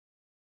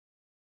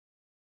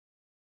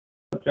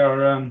but we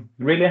are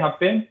really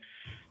happy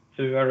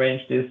to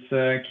arrange this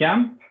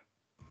camp.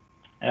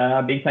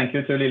 Big thank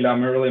you to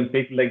Lillehammer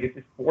Olympic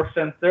Legacy Sports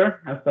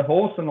Center as the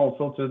host, and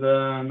also to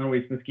the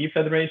Norwegian Ski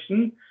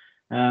Federation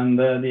and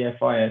the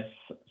FIS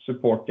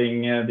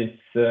supporting this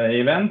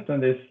event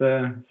and this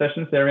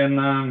sessions there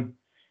in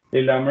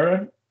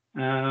Lillehammer.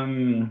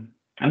 And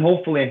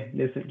hopefully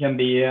this can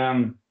be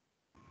a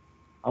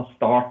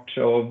start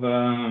of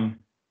an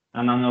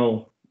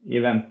annual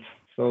event.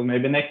 So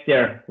maybe next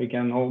year we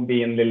can all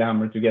be in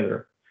Lillehammer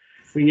together.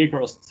 Finger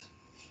crossed.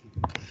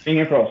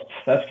 Finger crossed,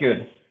 that's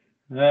good.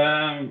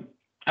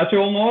 As you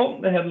all know,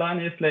 the headline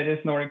is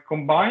Ladies Nordic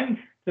Combined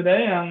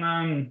today,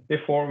 and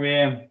before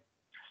we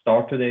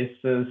start today's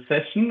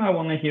session, I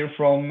want to hear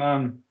from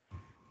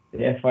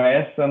the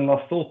FIS and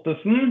Lasse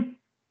Ottesen.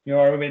 You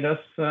are with us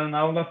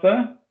now,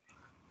 Lasse.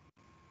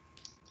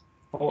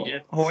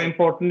 Yes. How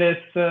important is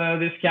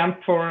this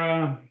camp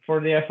for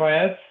the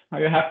FIS? Are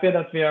you happy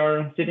that we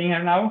are sitting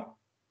here now?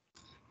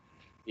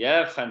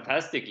 Yeah,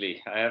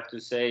 fantastically. I have to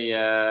say,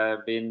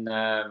 been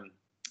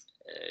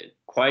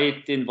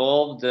quite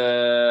involved,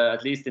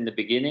 at least in the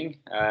beginning,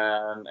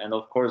 and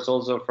of course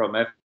also from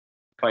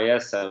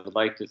FIS. I would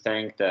like to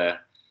thank the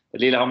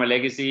Lillehammer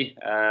Legacy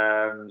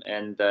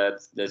and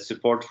the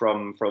support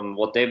from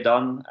what they've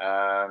done,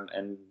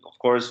 and of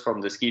course from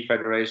the Ski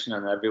Federation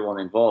and everyone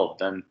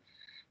involved. And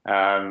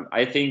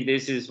I think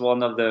this is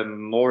one of the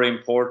more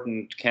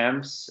important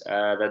camps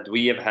that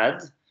we have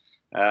had,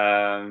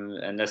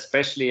 and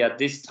especially at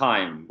this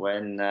time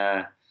when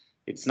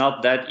it's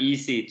not that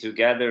easy to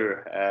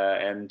gather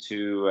and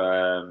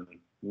to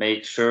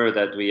make sure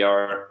that we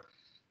are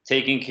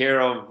taking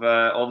care of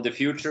the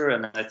future.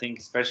 And I think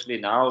especially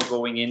now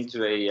going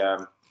into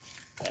a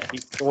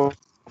historic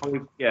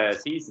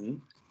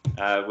season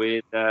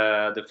with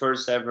the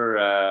first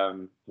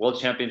ever World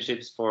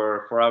Championships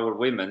for our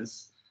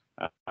women's.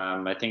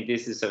 I think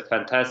this is a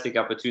fantastic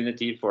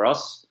opportunity for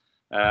us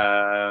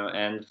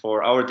and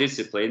for our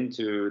discipline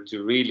to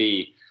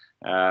really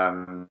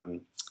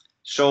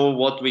show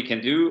what we can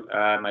do.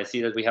 I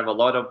see that we have a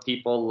lot of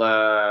people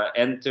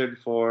entered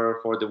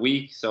for the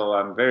week, so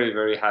I'm very,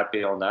 very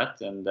happy on that,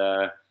 and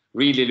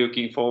really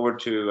looking forward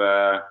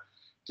to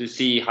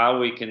see how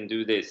we can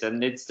do this.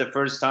 And it's the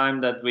first time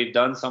that we've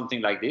done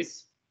something like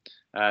this,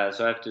 so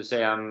I have to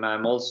say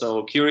I'm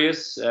also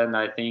curious, and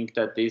I think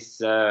that this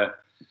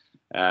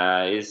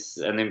is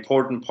an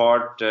important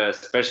part,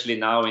 especially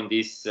now in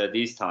these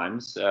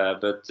times,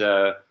 but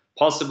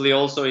possibly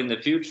also in the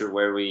future,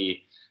 where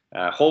we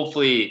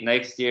hopefully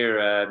next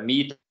year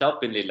meet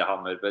up in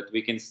Lillehammer, but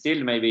we can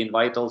still maybe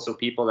invite also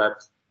people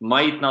that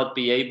might not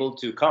be able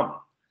to come,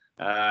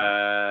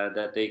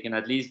 that they can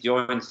at least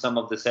join some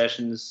of the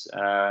sessions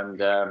and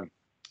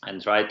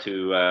try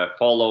to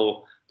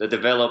follow the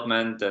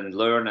development and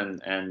learn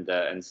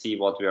and see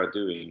what we are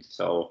doing.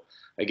 So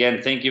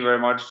again, thank you very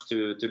much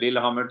to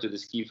Lillehammer, to the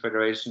Ski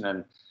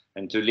Federation,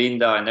 and to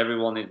Linda and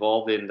everyone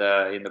involved in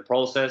the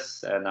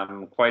process. And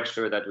I'm quite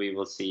sure that we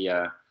will see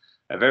a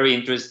very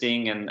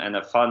interesting and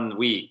a fun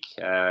week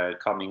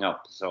coming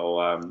up. So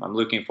I'm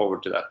looking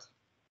forward to that.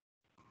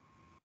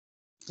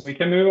 We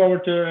can move over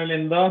to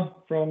Linda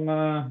from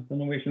the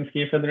Norwegian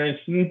Ski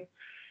Federation.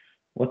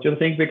 What do you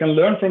think we can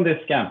learn from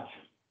this camp?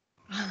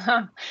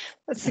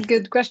 That's a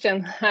good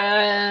question.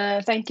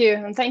 Thank you,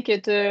 and thank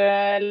you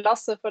to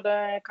Lasse for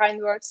the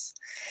kind words.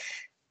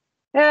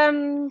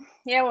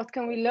 Yeah, what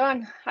can we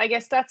learn? I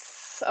guess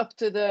that's up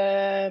to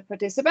the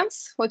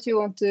participants, what you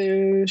want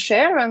to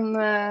share,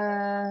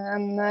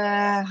 and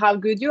how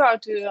good you are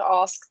to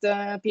ask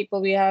the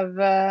people we have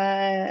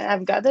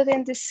gathered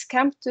in this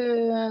camp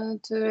to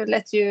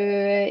let you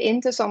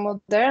into some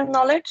of their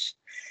knowledge.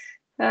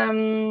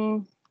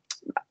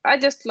 I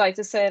just like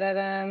to say that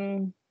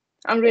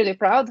I'm really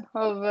proud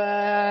of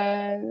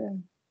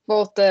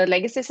both the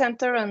Legacy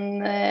Center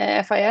and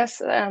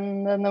FIS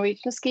and the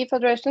Norwegian Ski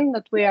Federation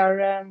that we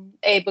are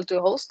able to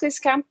host this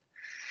camp.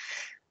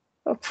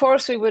 Of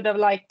course, we would have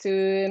liked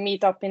to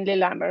meet up in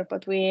Lillehammer,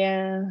 but we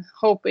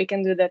hope we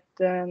can do that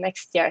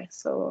next year.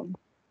 So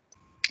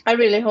I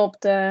really hope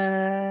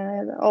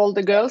all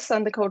the girls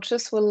and the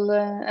coaches will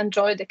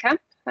enjoy the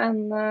camp.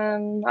 And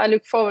I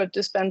look forward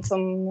to spend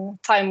some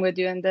time with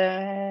you in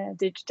the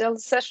digital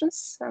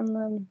sessions.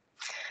 And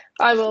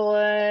I will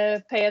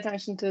pay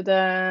attention to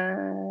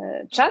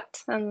the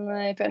chat, and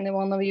if any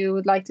one of you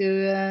would like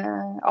to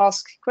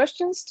ask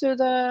questions to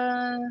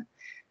the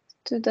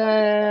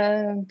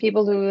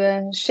people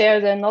who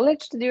share their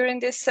knowledge during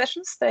these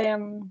sessions,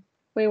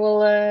 we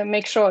will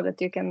make sure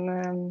that you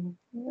can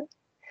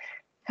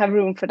have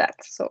room for that.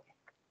 So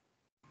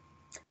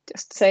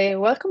just say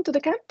welcome to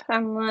the camp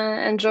and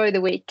enjoy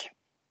the week.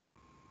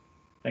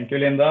 Thank you,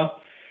 Linda.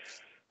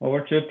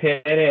 Over to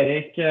Per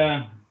Erik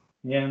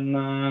in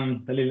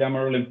the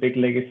Lillehammer Olympic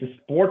Legacy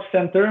Sports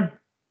Center.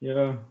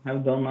 You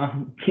have done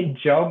a big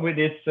job with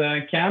this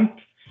camp.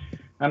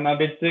 I'm a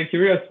bit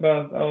curious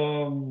about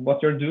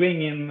what you're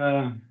doing in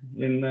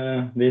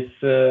this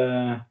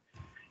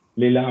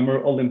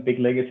Lillehammer Olympic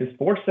Legacy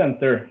Sports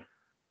Center.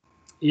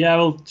 Yeah, I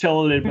will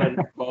tell a little bit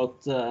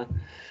about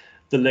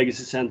the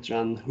Legacy Center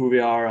and who we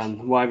are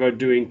and why we're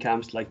doing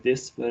camps like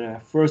this.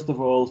 But first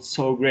of all,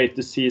 so great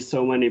to see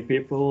so many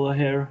people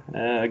here.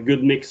 A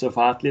good mix of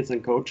athletes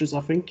and coaches,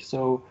 I think.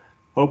 So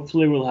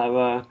hopefully we'll have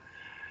a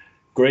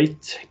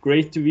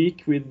great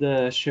week with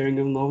the sharing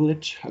of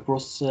knowledge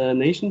across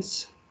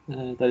nations.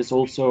 That is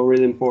also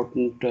really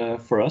important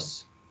for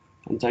us.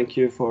 And thank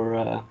you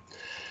for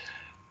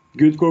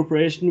good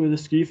cooperation with the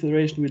Ski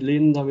Federation, with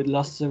Linda, with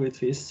Lasse, with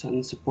FIS,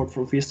 and support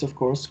from FIS, of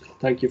course.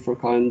 Thank you for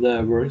kind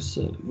words,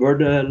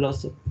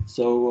 Lasse.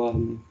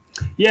 So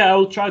yeah, I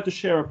will try to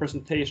share a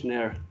presentation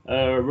here,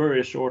 a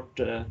very short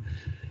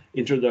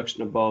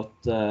introduction about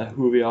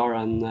who we are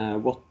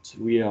and what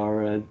we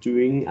are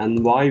doing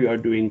and why we are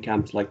doing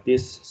camps like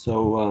this.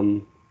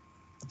 So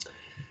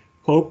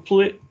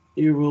hopefully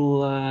you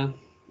will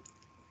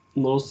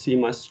now see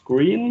my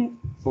screen,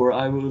 or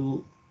I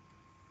will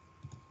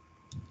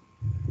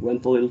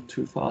went a little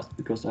too fast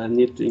because I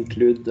need to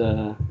include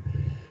the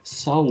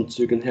sound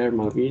so you can hear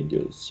my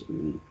videos.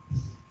 You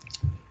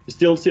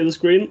still see the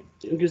screen,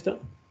 Christian?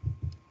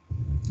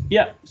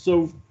 Yeah,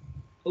 so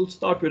I'll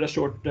start with a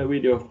short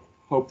video.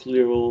 Hopefully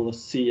you will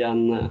see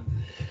and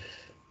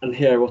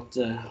hear what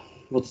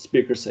the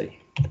speakers say.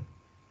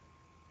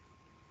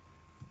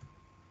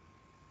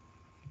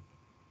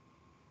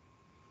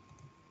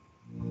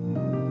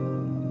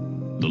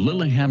 The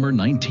Lillehammer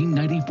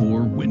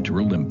 1994 Winter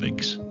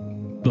Olympics.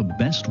 The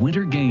best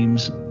Winter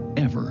Games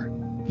ever.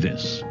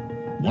 This,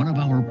 one of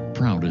our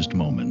proudest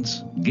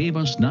moments, gave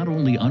us not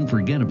only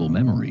unforgettable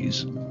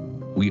memories,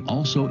 we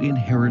also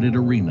inherited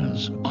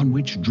arenas on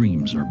which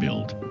dreams are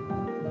built,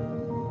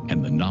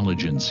 and the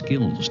knowledge and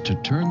skills to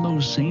turn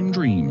those same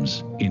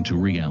dreams into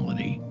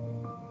reality.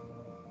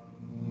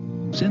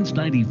 Since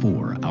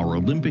 '94, our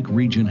Olympic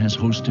region has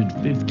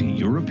hosted 50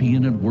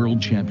 European and World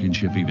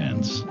Championship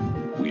events.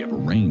 We have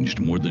arranged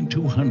more than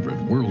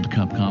 200 World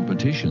Cup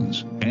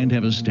competitions and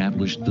have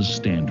established the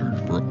standard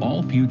for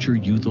all future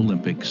Youth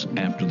Olympics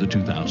after the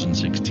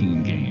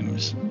 2016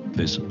 Games.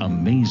 This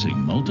amazing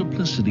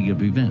multiplicity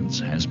of events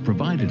has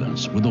provided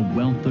us with a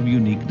wealth of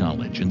unique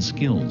knowledge and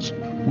skills,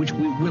 which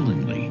we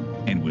willingly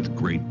and with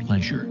great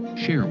pleasure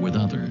share with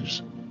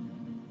others.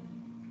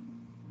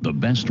 The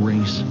best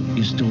race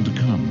is still to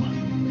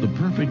come. The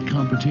perfect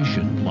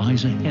competition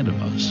lies ahead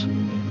of us.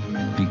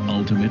 The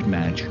ultimate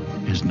match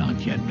has not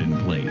yet been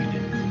played.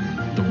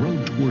 The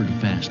road toward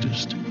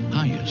fastest,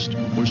 highest,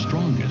 or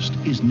strongest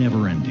is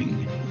never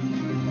ending.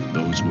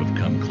 Those who have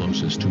come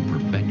closest to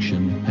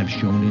perfection have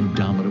shown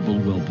indomitable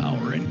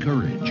willpower and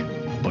courage,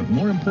 but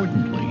more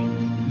importantly,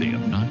 they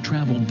have not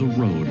traveled the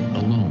road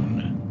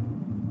alone.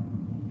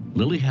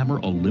 Lillehammer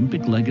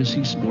Olympic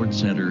Legacy Sports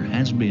Center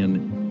has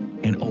been,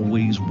 and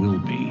always will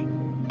be,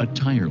 a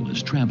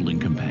tireless traveling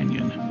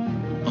companion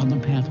on the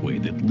pathway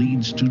that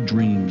leads to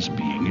dreams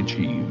being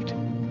achieved,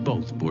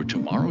 both for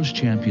tomorrow's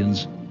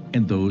champions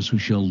and those who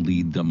shall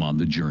lead them on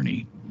the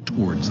journey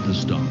towards the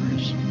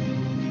stars.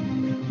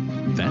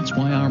 That's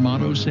why our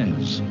motto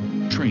says,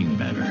 train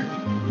better,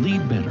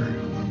 lead better,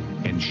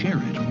 and share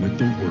it with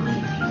the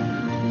world.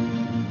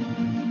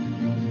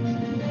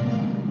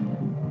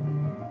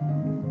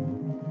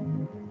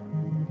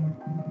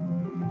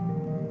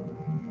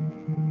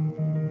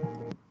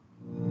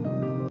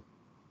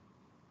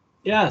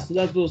 Yeah, so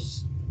that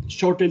was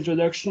short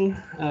introduction.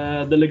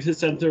 The Legacy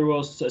Center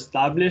was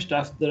established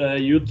after the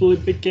Youth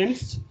Olympic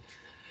Games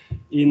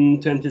in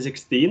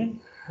 2016.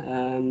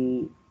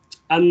 And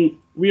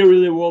we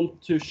really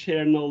want to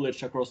share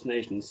knowledge across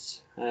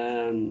nations.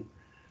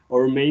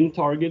 Our main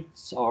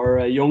targets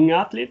are young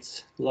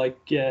athletes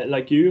like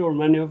you or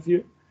many of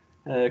you,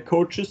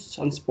 coaches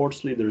and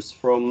sports leaders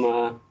from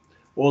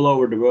all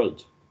over the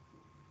world.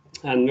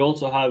 And we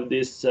also have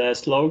this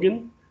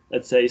slogan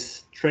that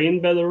says, train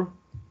better,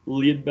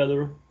 lead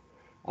better,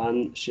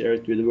 and share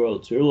it with the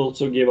world. So we'll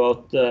also give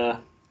out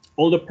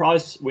all the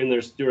prize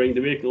winners during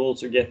the week will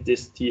also get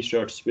these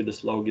t-shirts with the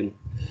slogan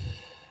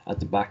at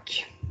the back.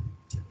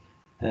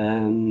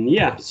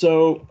 Yeah,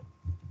 so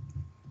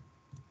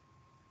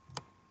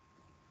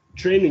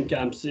training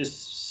camps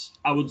is,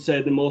 I would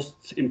say, the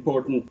most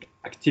important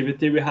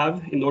activity we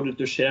have in order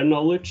to share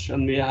knowledge.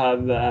 And we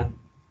have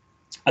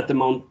at the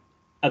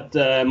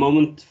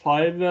moment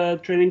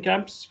 5 training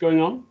camps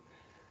going on.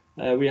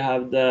 We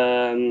have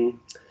the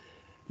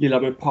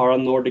Lillehammer Para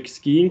Nordic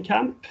skiing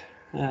camp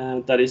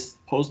that is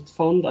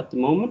postponed at the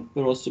moment,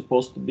 but was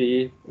supposed to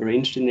be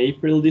arranged in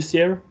April this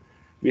year.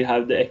 We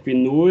have the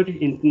Equinor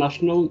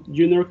International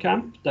Junior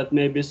Camp that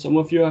maybe some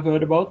of you have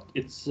heard about.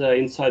 It's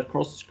inside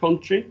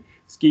cross-country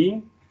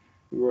skiing.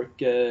 We work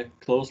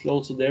closely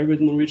also there with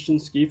Norwegian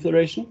Ski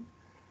Federation.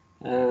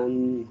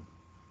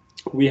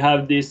 We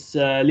have this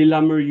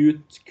Lillehammer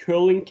Youth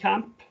Curling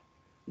Camp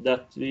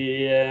that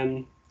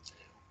we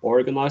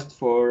organized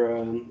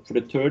for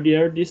the 3rd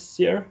year this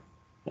year.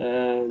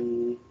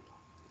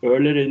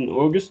 Earlier in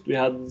August, we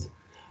had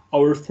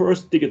our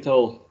first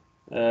digital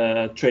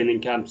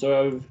training camp. So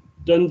I've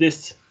done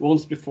this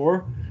once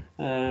before,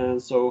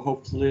 so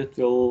hopefully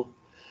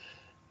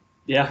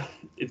yeah,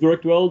 it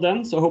worked well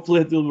then, so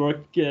hopefully it will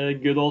work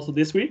good also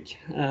this week.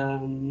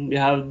 We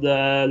had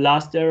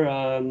last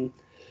year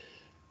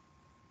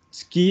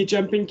ski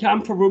jumping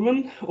camp for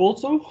women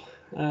also,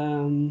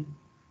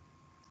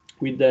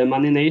 with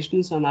many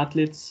nations and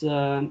athletes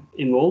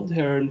involved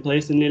here in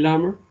place in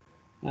Lillehammer.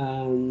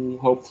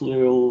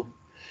 Hopefully we'll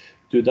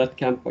do that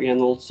camp again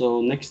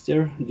also next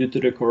year. Due to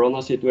the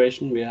corona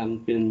situation, we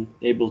haven't been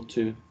able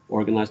to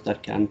organize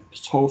that camp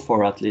so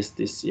far, at least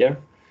this year.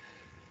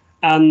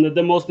 And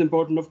the most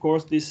important, of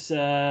course, this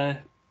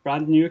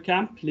brand new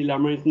camp,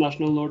 Lillehammer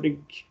International Nordic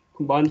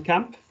Combined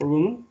Camp for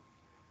Women,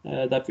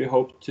 that we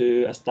hope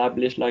to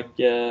establish like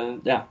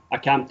a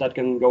camp that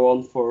can go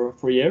on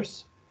for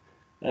years.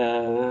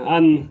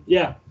 And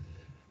yeah,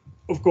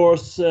 of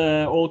course,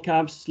 all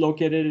camps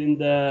located in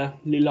the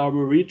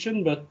Lillehammer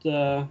region, but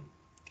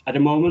at the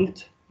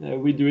moment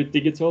we do it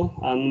digital,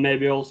 and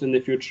maybe also in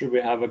the future we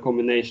have a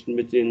combination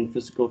between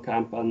physical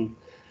camp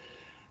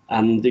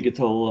and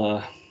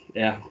digital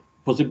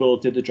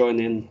possibility to join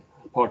in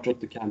part of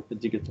the camp with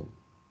digital.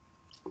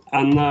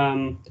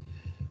 And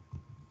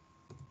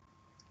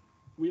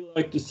we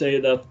like to say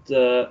that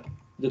the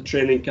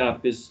training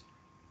camp is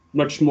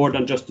much more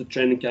than just the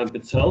training camp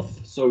itself.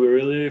 So we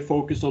really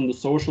focus on the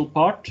social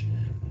part.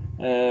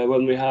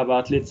 When we have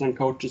athletes and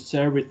coaches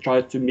here, we try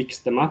to mix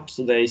them up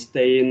so they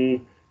stay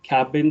in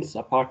cabins,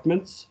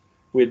 apartments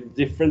with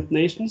different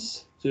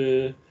nations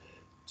to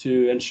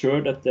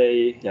ensure that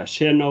they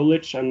share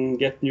knowledge and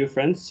get new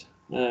friends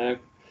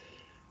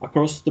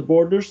across the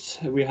borders.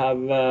 We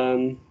have,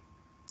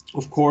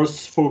 of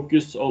course,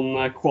 focus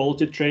on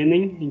quality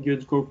training in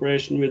good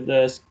cooperation with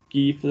the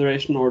ski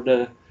federation or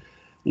the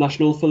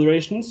national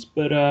federations,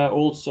 but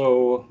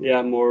also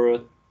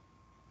more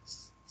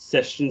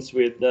sessions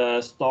with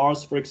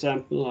stars, for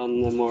example,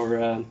 and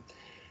more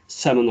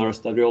seminars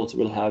that we also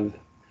will have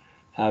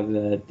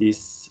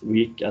this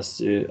week, as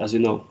you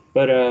know.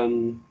 But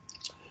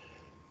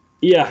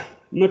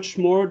much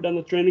more than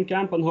a training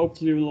camp, and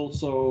hopefully we'll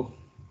also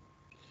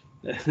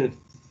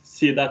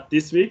see that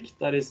this week.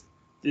 That is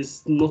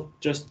not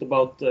just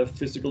about the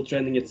physical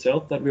training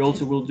itself that we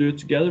also will do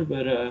together,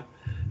 but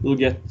we'll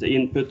get the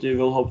input. You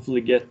will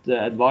hopefully get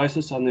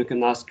advices, and you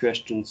can ask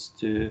questions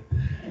to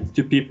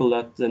people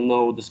that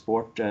know the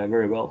sport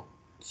very well.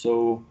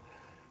 So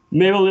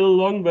maybe a little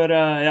long, but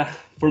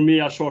for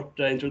me a short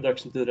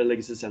introduction to the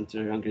Legacy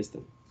Center, Jan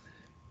Christian.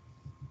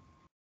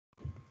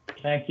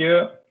 Thank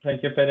you,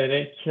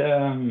 Per-Erik.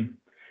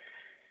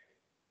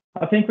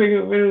 I think we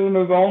will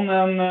move on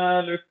and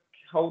look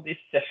how this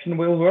session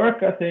will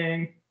work. I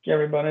think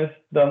everybody's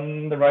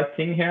done the right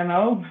thing here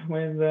now,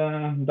 with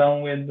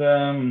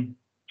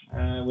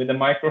the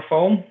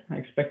microphone,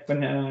 except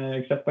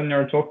when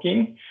you're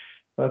talking.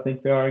 So I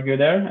think we are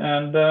good there.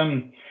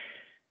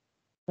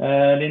 And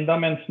Linda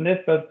mentioned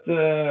it, but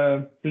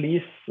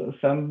please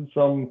send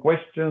some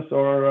questions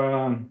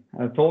or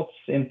thoughts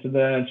into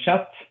the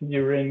chat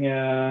during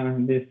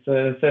this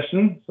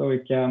session, so we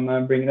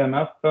can bring them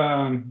up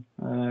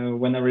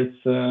whenever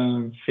it's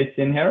fits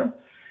in here.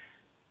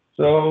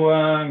 So,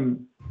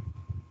 and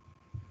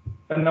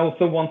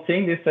also one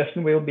thing, this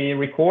session will be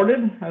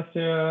recorded, as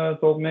you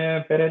told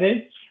me,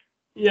 Per-Erik.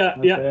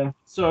 Yeah.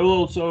 So I will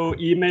also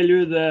email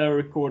you the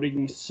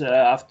recordings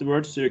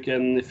afterwards, so you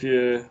can, if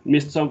you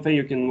missed something,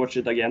 you can watch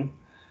it again,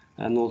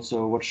 and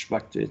also watch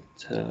back to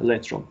it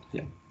later on.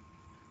 Yeah.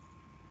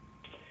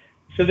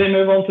 Should we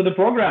move on to the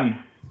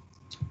program?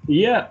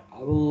 Yeah, I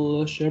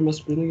will share my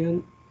screen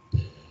again.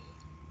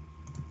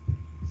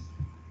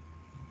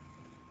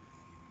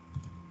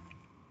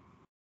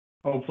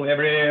 Hopefully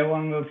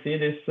everyone will see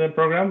this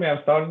program. We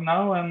have started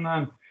now,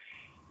 and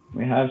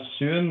we have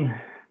soon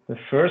the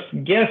first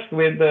guest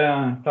with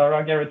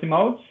Geraghty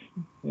Moats.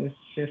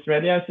 She's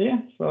ready, I see.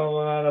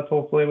 So that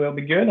hopefully will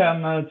be good.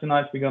 And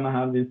tonight we're going to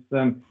have this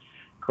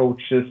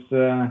coaches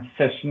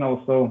session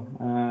also.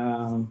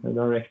 The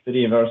director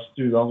Ivar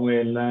Stuan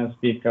will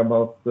speak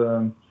about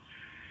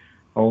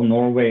how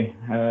Norway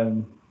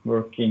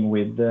working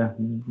with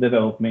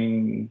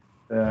developing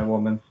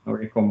women's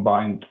Nordic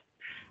combined.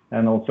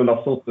 And also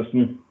Lasse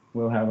Ottesen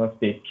will have a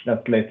speak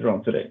that later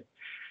on today.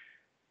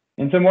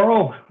 And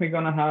tomorrow we're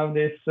going to have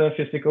this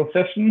physical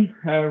session,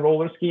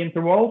 roller ski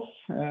intervals.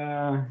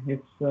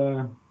 It's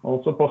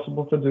also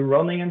possible to do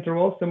running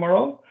intervals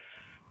tomorrow.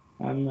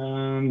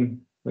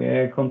 And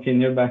we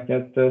continue back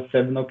at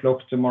 7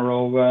 o'clock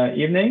tomorrow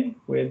evening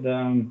with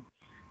a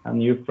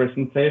new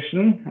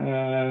presentation.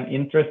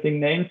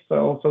 Interesting names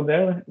also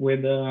there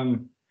with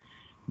Guro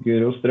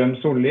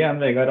Strøm-Solli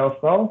and Vegard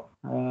Asdal,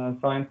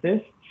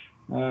 scientists,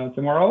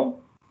 tomorrow.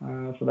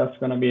 So that's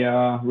going to be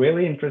a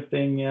really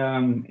interesting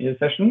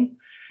session.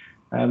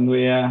 And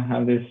we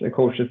have this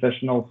coaches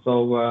session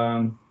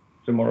also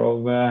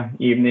tomorrow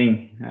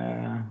evening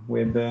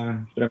with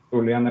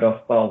Strøm-Solli and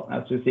Rasdal,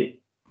 as you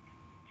see.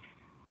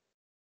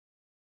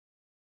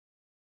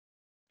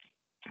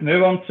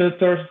 Move on to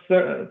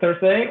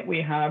Thursday.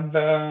 We have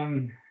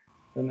the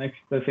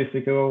next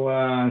physical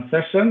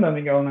session. Then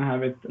we're going to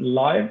have it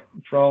live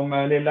from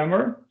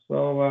Lillehammer.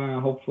 So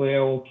hopefully you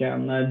all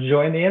can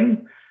join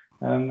in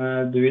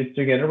and do it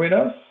together with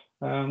us.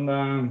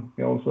 And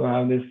we also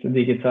have this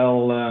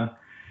digital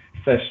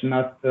session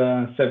at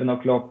 7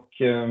 o'clock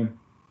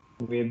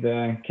with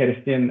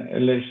Kerstin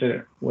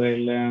Leisure.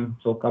 Will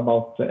talk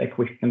about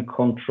equipment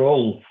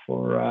control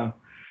for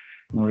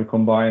Nordic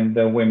combined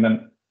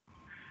women.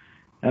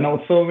 And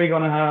also we're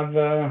going to have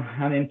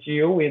an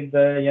interview with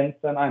Jens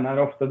and Einar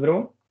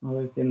Oftebro, who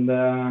is in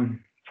the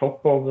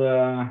top of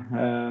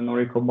the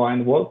Nordic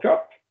combined World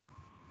Cup.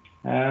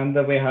 And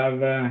we have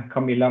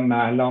Camilla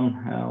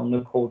Merlan on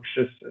the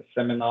coaches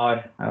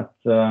seminar at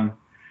the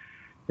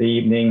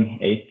evening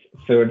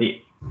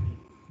 8:30.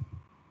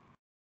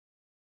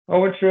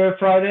 Over to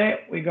Friday,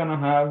 we're going to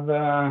have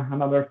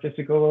another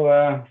physical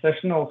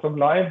session, also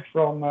live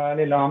from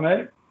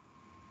Lillehammer.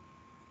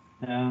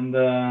 And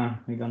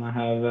we're going to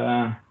have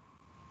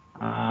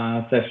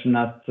a session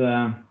at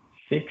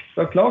 6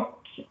 o'clock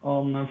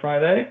on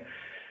Friday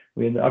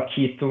with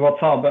Akito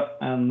Watabe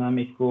and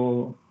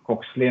Mikko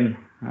Kokslin,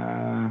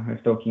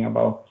 who's talking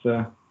about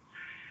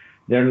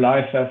their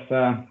life as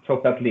a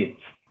top athlete.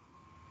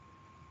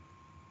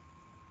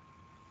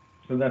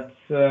 So that's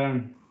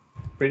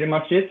pretty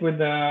much it with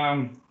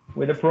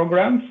the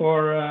program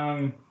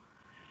for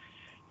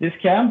this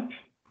camp.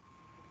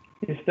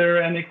 Is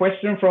there any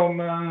question from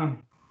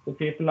the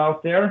people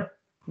out there?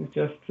 It's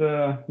just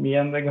me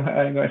and the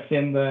guys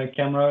in the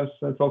cameras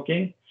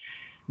talking.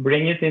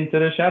 Bring it into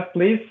the chat,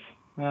 please,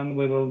 and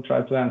we will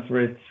try to answer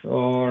it,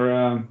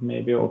 or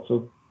maybe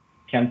also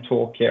can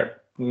talk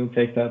here. We will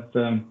take that.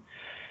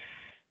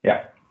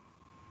 Yeah.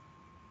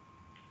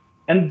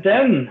 And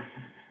then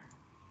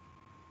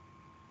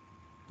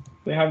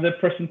we have the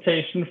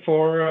presentation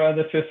for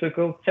the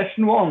physical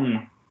session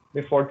 1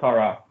 before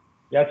Tara.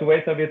 You have to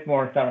wait a bit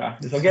more, Tara.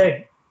 It's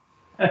okay.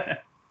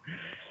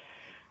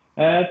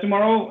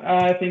 Tomorrow,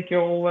 I think you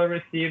all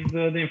received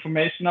the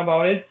information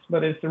about it,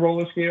 but it's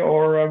roller ski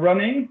or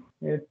running.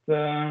 It's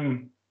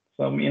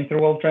some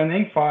interval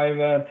training,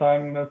 5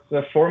 times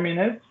 4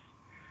 minutes,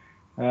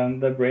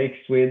 and the breaks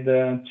with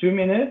 2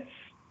 minutes.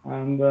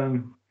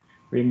 And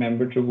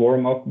remember to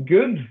warm up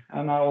good.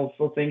 And I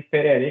also think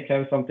Per-Erik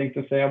has something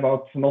to say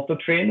about not the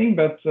training,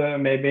 but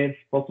maybe it's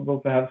possible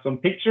to have some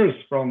pictures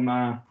from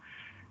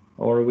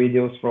or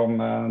videos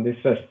from this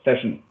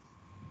session.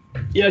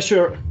 Yeah,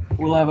 sure.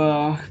 We'll have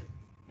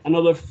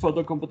another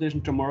photo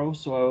competition tomorrow,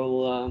 so I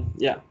will.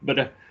 Yeah,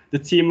 but the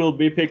team will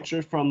be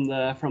pictured from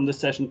the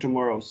session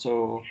tomorrow.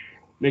 So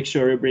make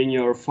sure you bring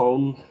your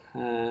phone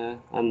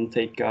and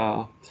take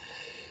a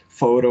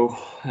photo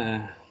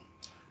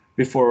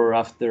before or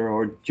after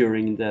or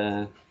during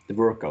the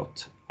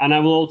workout. And I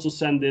will also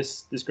send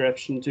this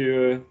description to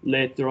you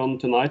later on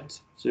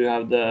tonight, so you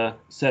have the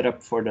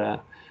setup for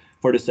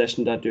the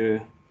session that you,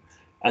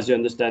 as you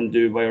understand,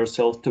 do by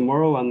yourself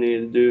tomorrow, and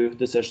you do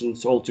the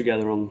sessions all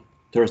together on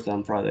Thursday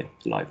and Friday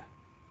live.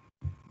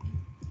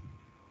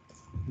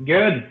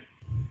 Good.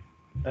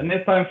 And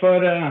it's time for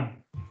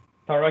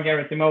Tara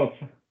Geraghty Moats.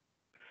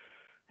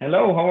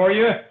 Hello, how are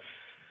you?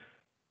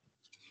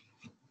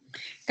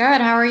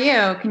 Good, how are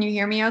you? Can you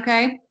hear me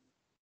okay?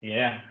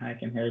 Yeah, I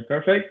can hear you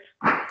perfect.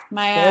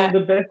 My so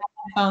the best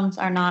phones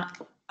are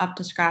not up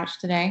to scratch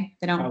today.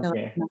 They don't feel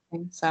like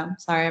nothing, so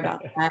sorry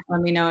about that.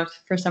 Let me know if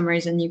for some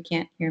reason you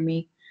can't hear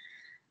me.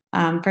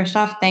 First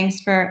off,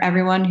 thanks for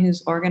everyone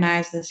who's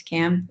organized this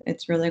camp.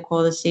 It's really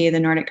cool to see the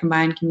Nordic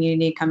combined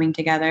community coming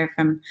together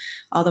from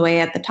all the way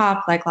at the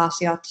top, like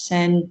Lassie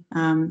Ottesen,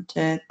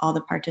 to all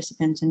the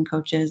participants and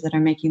coaches that are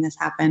making this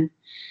happen.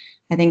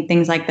 I think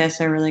things like this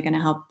are really going to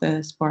help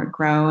the sport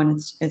grow,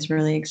 and it's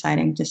really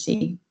exciting to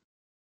see.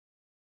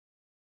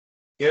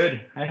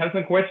 Good. I have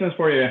some questions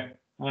for you,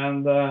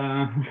 and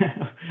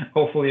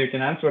hopefully you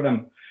can answer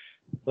them.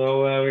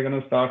 So we're going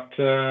to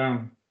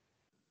start.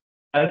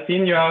 I've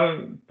seen you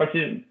have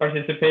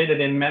participated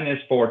in many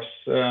sports.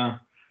 Can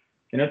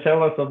you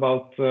tell us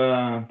about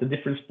the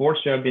different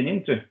sports you have been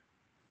into?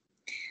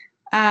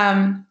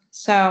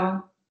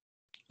 So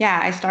yeah,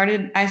 I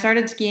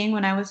started skiing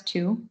when I was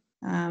 2.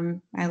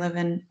 I live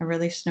in a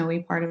really snowy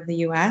part of the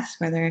US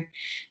where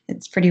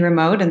it's pretty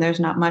remote and there's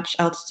not much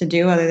else to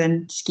do other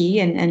than ski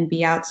and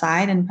be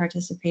outside and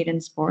participate in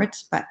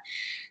sports. But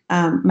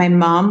my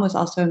mom was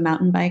also a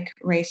mountain bike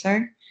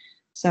racer.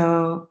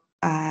 So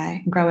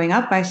growing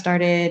up, I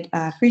started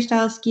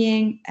freestyle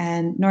skiing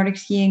and Nordic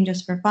skiing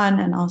just for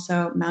fun, and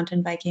also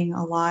mountain biking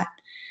a lot.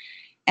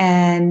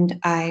 And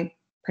I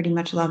pretty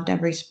much loved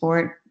every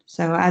sport.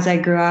 So as I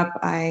grew up,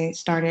 I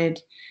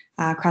started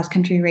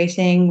cross-country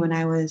racing when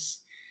I was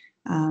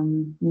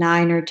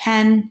 9 or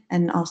 10,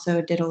 and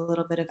also did a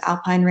little bit of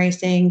alpine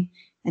racing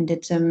and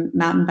did some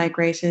mountain bike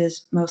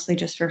races, mostly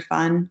just for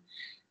fun.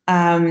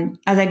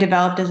 As I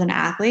developed as an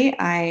athlete,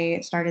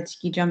 I started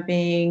ski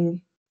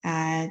jumping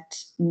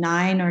at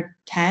 9 or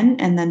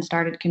 10, and then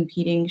started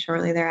competing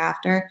shortly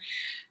thereafter.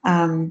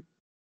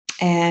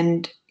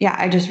 And yeah,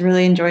 I just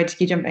really enjoyed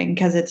ski jumping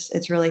because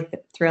it's really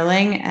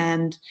thrilling,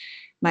 and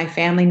my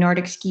family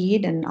Nordic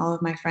skied and all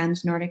of my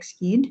friends Nordic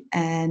skied,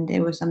 and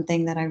it was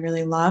something that I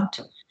really loved.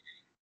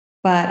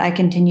 But I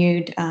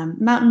continued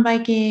mountain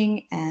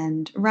biking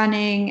and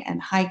running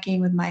and hiking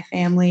with my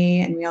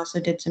family, and we also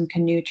did some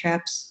canoe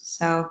trips.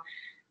 So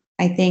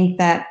I think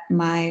that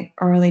my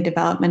early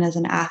development as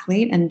an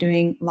athlete and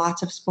doing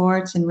lots of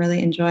sports and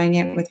really enjoying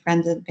it with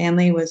friends and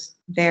family was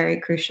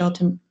very crucial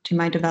to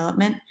my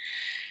development.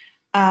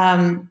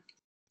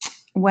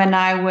 When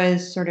I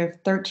was sort of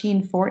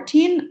 13,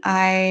 14,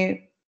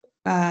 I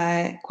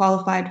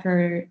qualified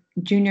for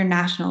junior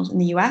nationals in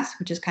the US,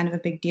 which is kind of a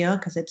big deal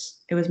because it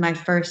was my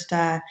first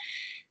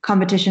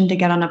competition to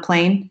get on a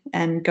plane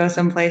and go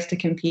someplace to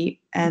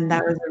compete. And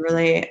that was a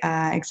really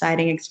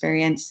exciting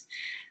experience.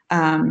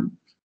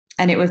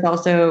 And it was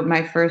also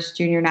my first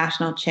junior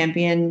national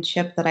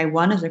championship that I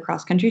won as a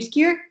cross-country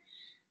skier.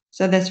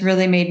 So this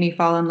really made me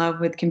fall in love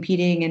with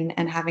competing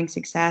and having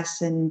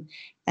success, and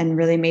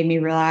really made me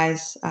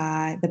realize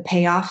the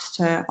payoffs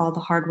to all the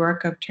hard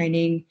work of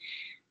training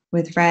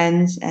with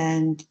friends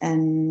and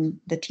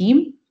the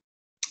team.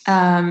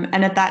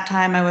 And at that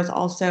time, I was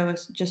also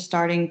just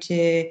starting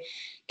to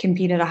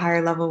compete at a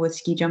higher level with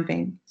ski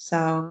jumping.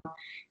 So,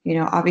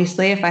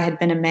 obviously, if I had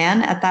been a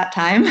man at that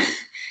time,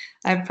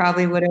 I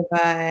probably would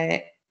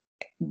have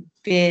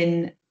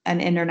been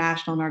an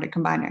international Nordic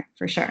combiner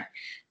for sure.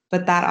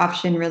 But that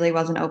option really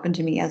wasn't open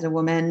to me as a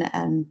woman.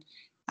 And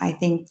I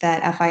think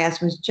that FIS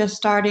was just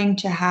starting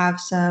to have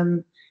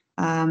some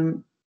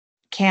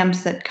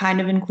camps that kind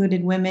of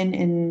included women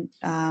in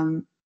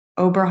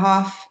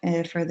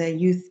Oberhof for the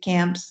youth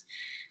camps.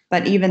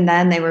 But even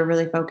then, they were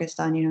really focused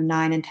on,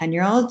 9 and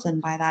 10-year-olds.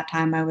 And by that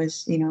time, I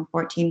was,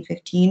 14,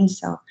 15.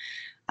 So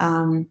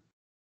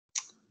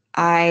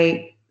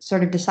I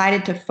sort of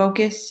decided to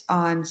focus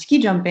on ski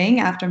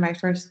jumping after my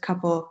first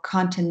couple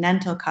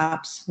continental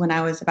cups when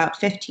I was about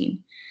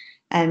 15,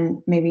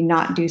 and maybe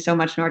not do so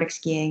much Nordic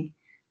skiing.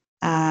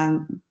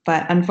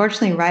 But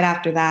unfortunately, right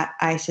after that,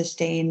 I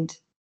sustained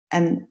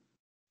a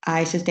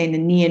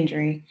knee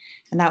injury,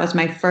 and that was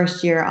my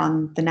first year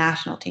on the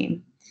national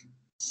team.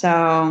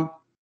 So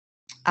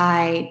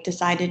I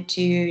decided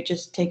to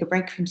just take a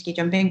break from ski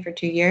jumping for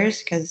 2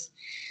 years, because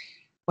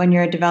when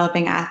you're a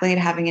developing athlete,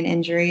 having an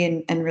injury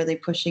and really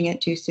pushing it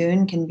too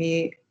soon can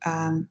be,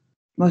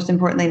 most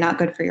importantly, not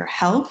good for your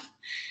health,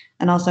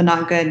 and also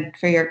not good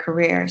for your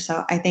career.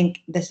 So I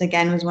think this,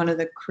 again, was one of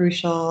the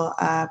crucial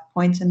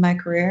points in my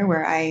career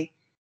where I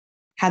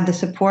had the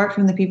support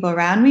from the people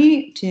around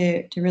me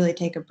to really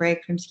take a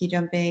break from ski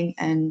jumping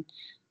and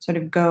sort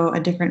of go a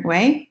different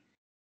way.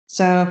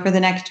 So for the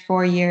next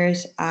 4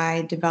 years,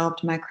 I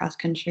developed my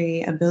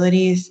cross-country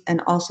abilities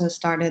and also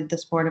started the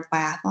sport of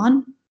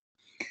biathlon.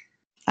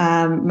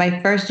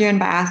 My first year in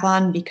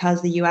biathlon,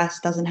 because the US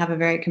doesn't have a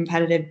very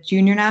competitive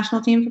junior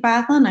national team for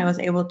biathlon, I was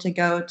able to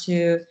go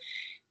to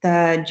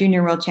the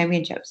Junior World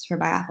Championships for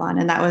biathlon.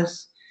 And that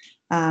was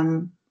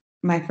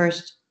my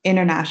first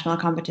international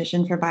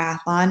competition for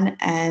biathlon.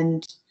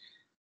 And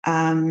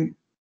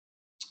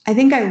I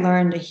think I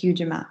learned a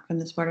huge amount from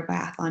the sport of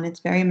biathlon.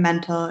 It's very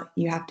mental.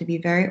 You have to be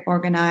very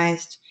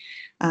organized.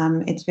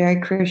 It's very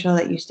crucial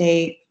that you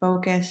stay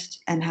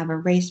focused and have a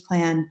race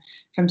plan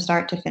from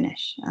start to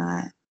finish.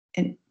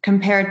 And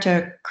compared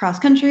to cross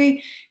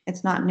country,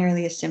 it's not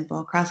nearly as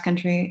simple. Cross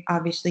country,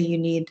 obviously, you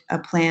need a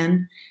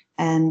plan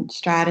and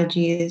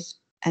strategies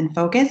and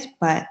focus,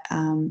 but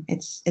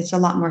it's a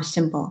lot more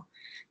simple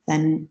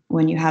than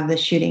when you have the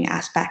shooting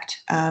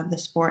aspect of the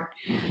sport.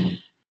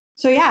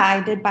 So yeah,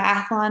 I did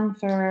biathlon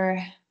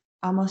for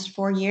almost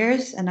 4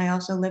 years, and I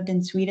also lived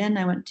in Sweden.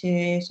 I went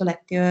to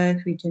Sollefteå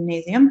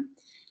Gymnasium,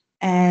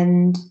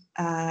 and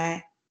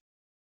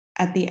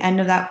at the end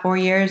of that 4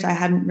 years, I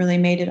hadn't really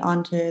made it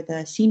onto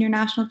the senior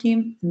national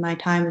team. My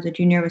time as a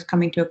junior was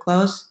coming to a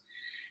close.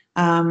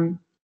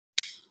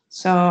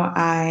 So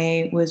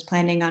I was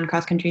planning on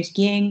cross-country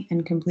skiing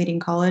and completing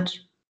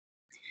college.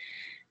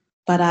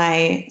 But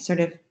I sort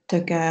of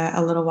took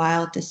a little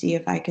while to see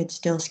if I could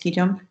still ski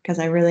jump, because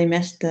I really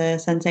missed the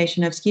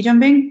sensation of ski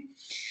jumping.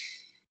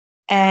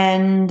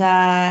 And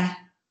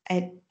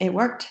it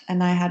worked,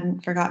 and I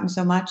hadn't forgotten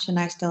so much, and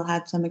I still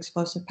had some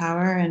explosive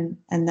power. And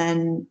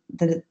then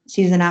the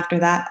season after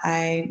that,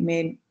 I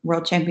made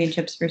world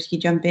championships for ski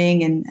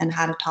jumping and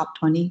had a top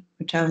 20,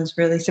 which I was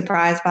really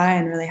surprised by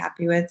and really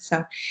happy with.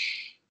 So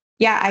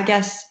yeah, I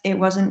guess it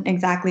wasn't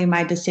exactly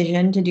my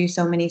decision to do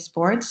so many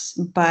sports,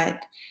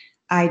 but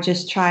I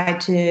just tried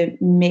to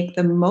make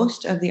the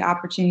most of the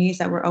opportunities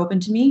that were open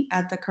to me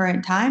at the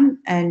current time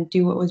and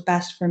do what was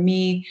best for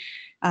me,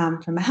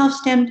 from a health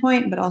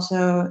standpoint, but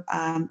also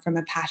from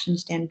a passion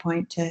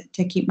standpoint,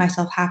 to keep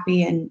myself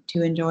happy and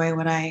to enjoy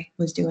what I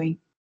was doing.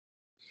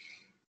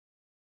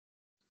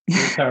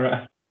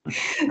 Sarah,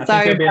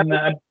 Sorry.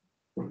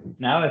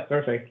 No, it's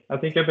perfect. I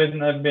think I've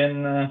been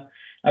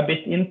a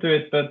bit into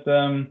it, but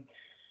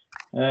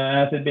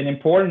has it been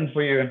important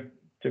for you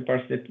to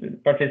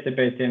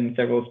participate in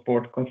several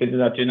sports, consider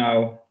that you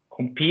now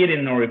compete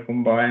in Nordic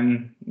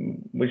Combine,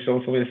 which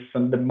also is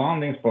some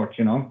demanding sport,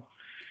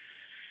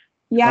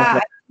 Yeah,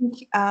 I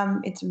think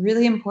it's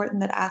really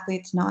important that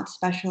athletes not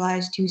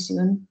specialize too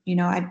soon.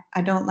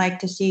 I don't like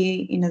to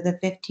see, the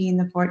 15,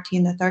 the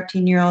 14, the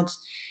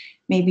 13-year-olds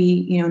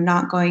maybe,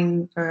 not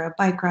going for a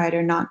bike ride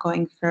or not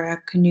going for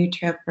a canoe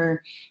trip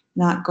or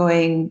not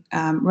going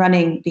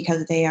running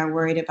because they are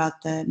worried about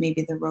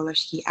maybe the roller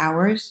ski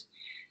hours.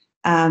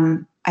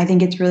 I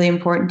think it's really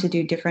important to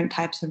do different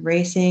types of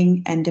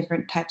racing and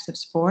different types of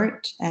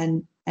sport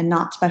and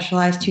not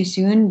specialize too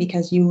soon,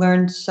 because you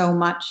learn so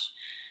much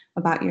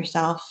about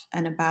yourself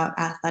and about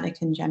athletics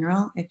in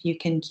general if you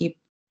can keep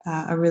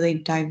a really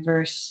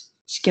diverse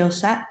skill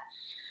set.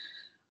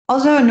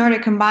 Also,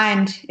 Nordic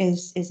combined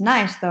is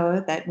nice,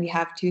 though, that we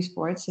have two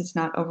sports. It's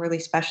not overly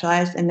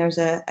specialized, and there's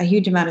a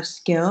huge amount of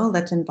skill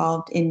that's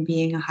involved in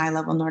being a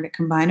high-level Nordic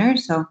combiner.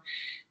 So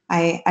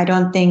I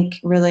don't think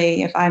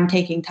really, if I'm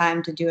taking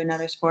time to do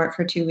another sport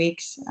for 2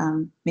 weeks,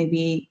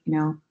 maybe,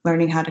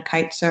 learning how to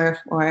kite surf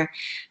or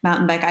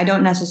mountain bike, I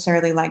don't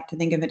necessarily like to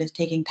think of it as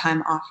taking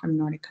time off from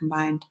Nordic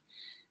combined.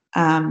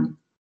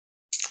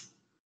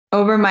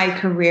 Over my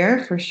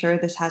career, for sure,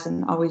 this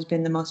hasn't always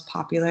been the most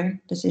popular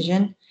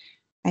decision.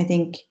 I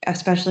think,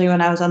 especially when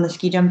I was on the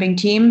ski jumping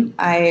team,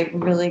 I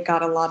really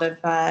got a lot of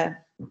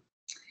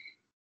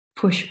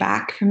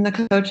pushback from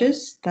the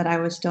coaches that I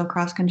was still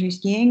cross-country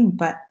skiing.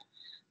 But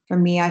for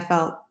me, I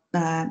felt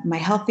my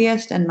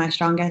healthiest and my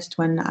strongest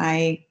when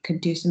I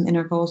could do some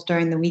intervals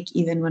during the week,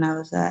 even when I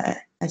was a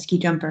ski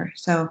jumper.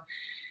 So,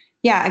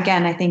 yeah,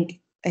 again, I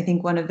think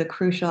one of the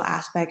crucial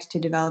aspects to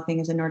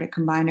developing as a Nordic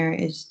combiner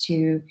is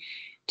to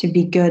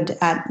be good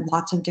at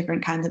lots of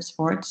different kinds of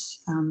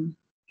sports.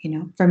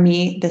 For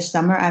me, this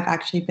summer, I've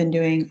actually been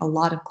doing a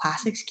lot of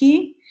classic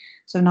skiing.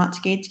 So not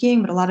skate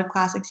skiing, but a lot of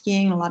classic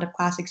skiing, a lot of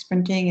classic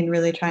sprinting, and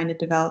really trying to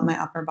develop my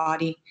upper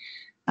body,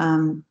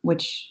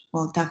 which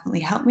will definitely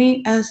help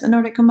me as a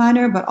Nordic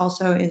combiner, but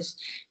also is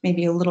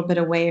maybe a little bit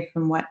away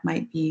from what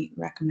might be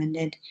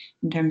recommended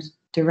in terms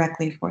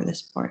directly for the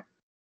sport.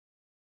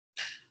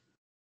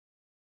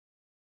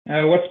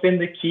 What's been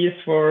the keys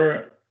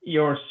for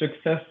your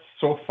success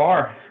so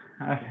far?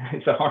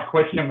 It's a hard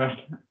question, but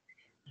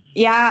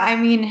yeah, I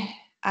mean,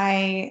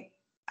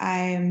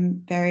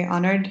 I'm very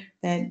honored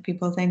that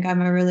people think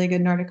I'm a really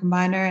good Nordic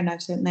combiner, and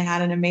I've certainly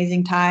had an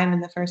amazing time in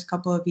the first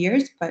couple of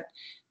years. But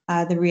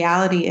the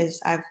reality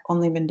is I've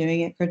only been doing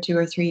it for 2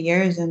 or 3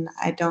 years, and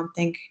I don't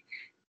think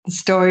the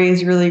story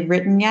is really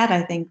written yet.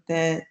 I think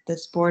the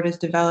sport is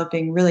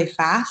developing really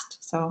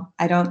fast, so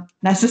I don't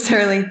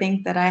necessarily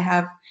think that I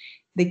have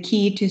the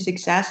key to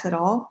success at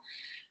all.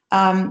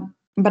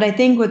 But I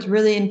think what's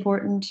really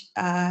important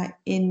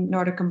in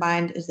Nordic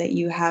combined is that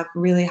you have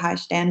really high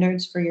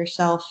standards for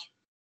yourself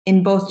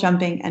in both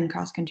jumping and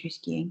cross-country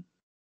skiing.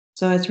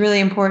 So it's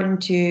really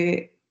important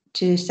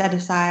to set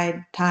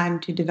aside time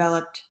to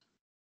develop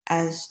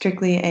as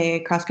strictly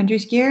a cross-country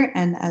skier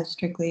and as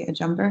strictly a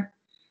jumper.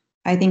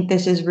 I think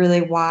this is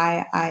really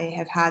why I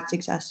have had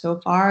success so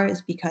far,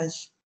 is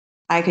because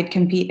I could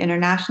compete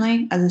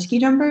internationally as a ski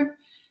jumper,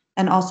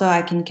 and also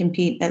I can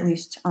compete at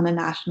least on a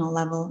national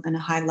level and a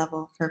high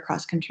level for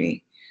cross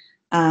country.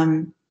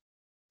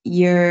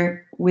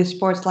 With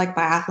sports like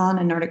biathlon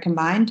and Nordic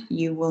combined,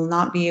 you will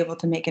not be able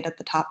to make it at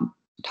the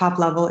top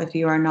level if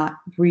you are not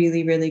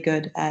really, really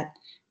good at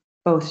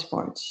both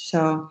sports.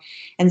 So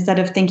instead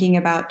of thinking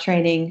about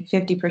training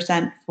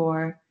 50%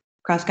 for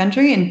cross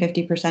country and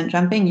 50%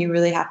 jumping, you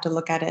really have to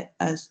look at it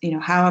as,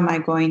 how am I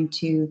going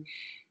to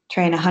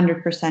train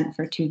 100%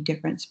 for two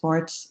different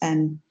sports?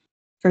 And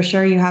for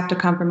sure, you have to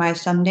compromise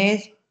some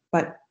days,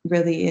 but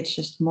really it's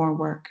just more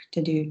work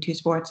to do two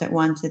sports at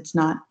once. It's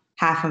not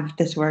half of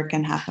this work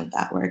and half of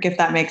that work, if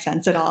that makes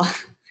sense at all.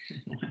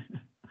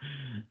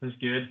 That's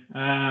good.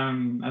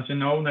 As you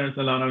know, there's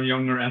a lot of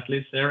younger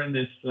athletes there in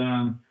this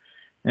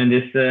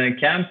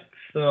camp.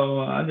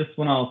 So I just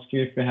want to ask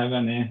you if you have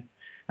any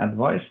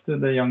advice to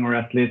the younger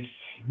athletes.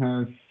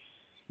 I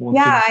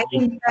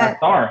think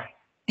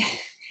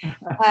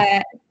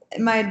that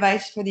my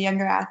advice for the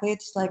younger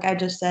athletes, like I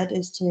just said,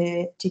 is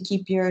to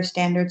keep your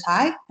standards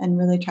high and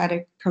really try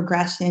to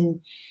progress in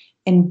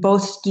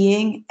both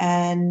skiing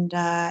and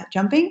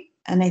jumping.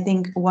 And I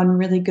think one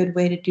really good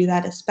way to do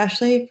that,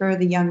 especially for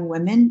the young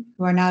women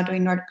who are now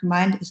doing Nordic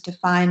combined, is to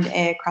find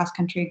a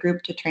cross-country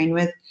group to train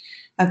with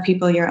of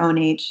people your own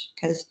age.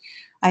 Because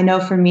I know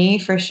for me,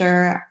 for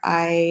sure,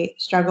 I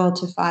struggle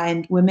to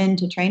find women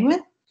to train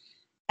with,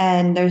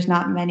 and there's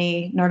not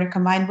many Nordic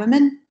combined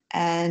women.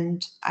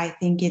 And I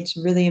think it's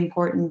really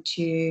important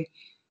to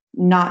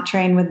not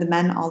train with the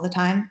men all the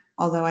time,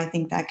 although I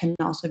think that can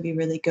also be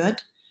really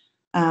good.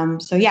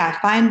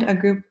 Find a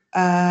group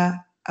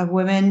of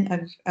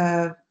women,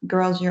 of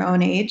girls your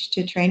own age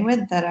to train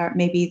with that are,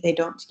 maybe they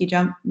don't ski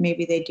jump,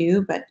 maybe they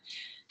do, but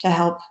to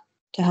help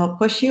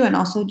push you, and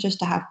also just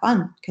to have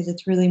fun, because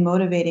it's really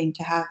motivating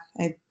to have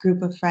a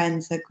group of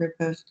friends, a group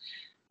of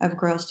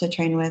girls to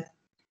train with.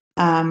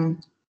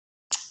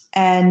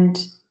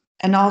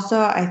 And also,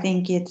 I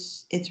think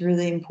it's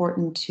really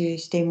important to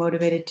stay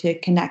motivated to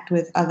connect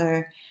with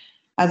other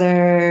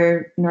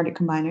Nordic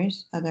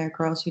combiners, other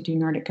girls who do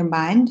Nordic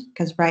combined,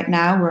 because right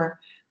now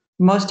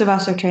most of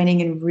us are training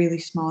in really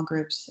small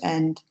groups,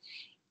 and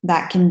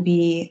that can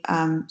be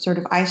sort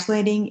of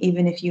isolating,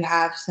 even if you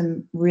have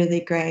some really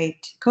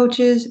great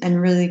coaches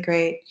and really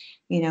great,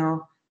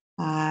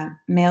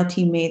 male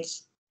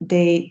teammates,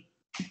 they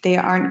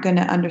aren't going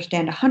to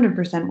understand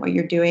 100% what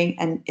you're doing,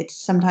 and it's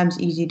sometimes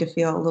easy to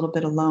feel a little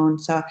bit alone.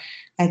 So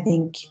I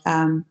think,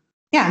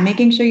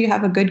 making sure you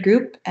have a good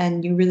group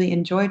and you really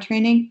enjoy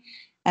training,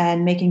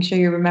 and making sure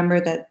you remember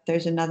that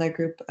there's another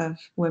group of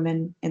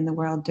women in the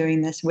world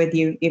doing this with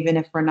you, even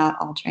if we're not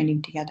all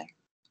training together.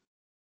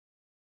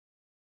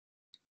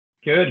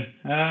 Good.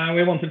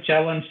 We want to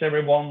challenge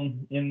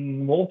everyone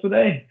involved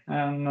today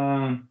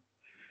and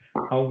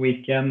how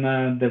we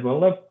can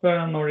develop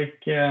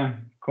Nordic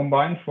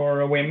combined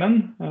for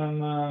women.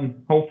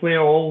 And hopefully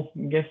all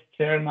guests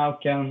here now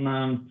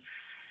can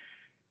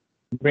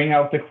bring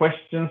out the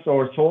questions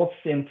or thoughts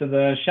into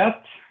the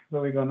chat. So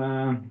we're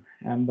gonna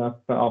end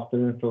up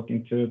after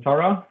talking to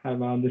Tara,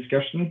 have a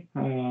discussion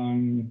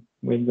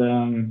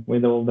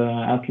with all the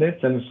athletes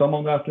and some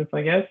of the athletes,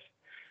 I guess.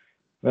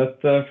 But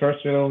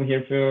first we'll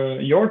hear for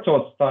your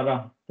thoughts,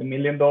 Tara. The $1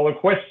 million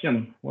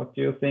question: what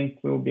do you think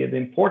will be the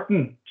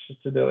important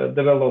to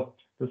develop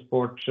the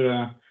sport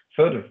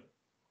further?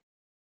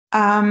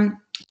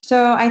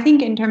 So I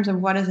think in terms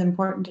of what is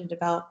important to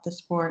develop the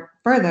sport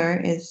further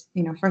is,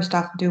 first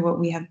off, do what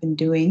we have been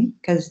doing,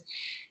 because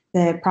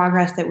the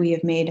progress that we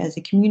have made as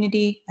a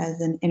community, as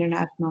an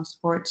international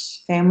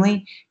sports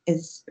family,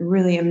 is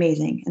really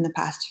amazing in the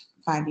past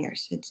 5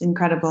 years. It's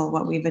incredible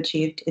what we've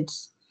achieved.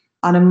 It's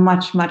on a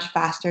much, much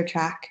faster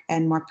track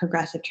and more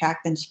progressive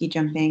track than ski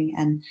jumping.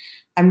 And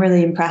I'm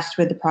really impressed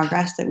with the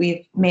progress that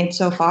we've made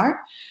so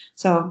far.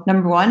 So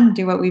number one,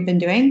 do what we've been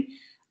doing.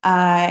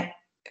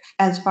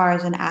 As far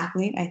as an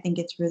athlete, I think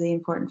it's really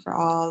important for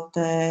all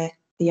the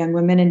young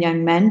women and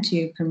young men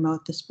to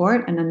promote the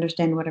sport and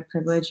understand what a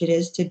privilege it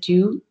is to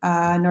do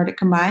Nordic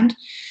combined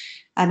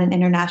at an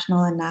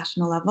international and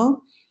national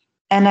level.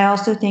 And I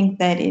also think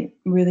that it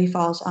really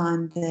falls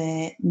on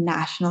the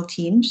national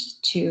teams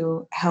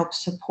to help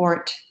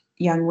support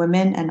young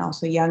women and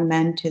also young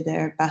men to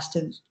their best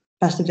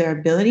of their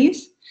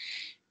abilities.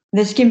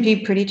 This can be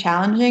pretty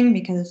challenging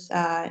because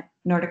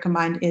Nordic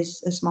combined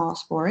is a small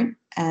sport,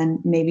 and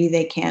maybe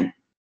they can't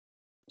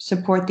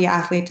support the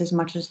athletes as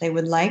much as they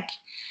would like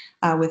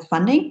with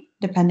funding,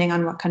 depending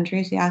on what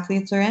countries the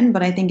athletes are in.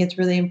 But I think it's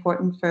really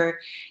important for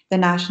the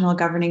national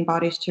governing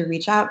bodies to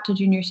reach out to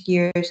junior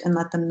skiers and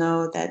let them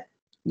know that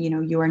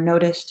you are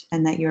noticed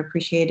and that you're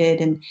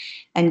appreciated,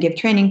 and give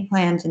training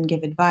plans and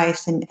give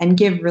advice and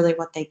give really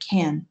what they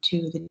can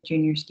to the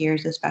junior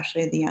skiers,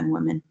 especially the young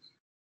women.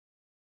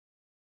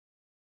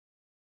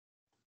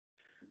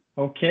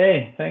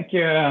 Okay, thank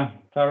you,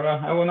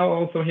 Tara. I want to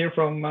also hear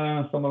from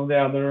some of the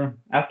other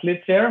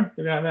athletes here.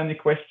 Do you have any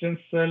questions,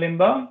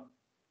 Linda,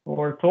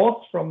 or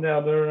thoughts from the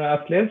other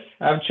athletes?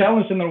 I've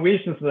challenged the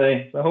Norwegians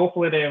today, so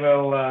hopefully they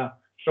will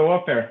show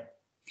up here.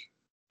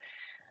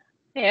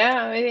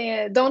 Yeah,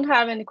 we don't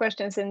have any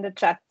questions in the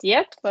chat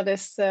yet, but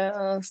there's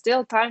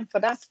still time for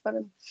that. But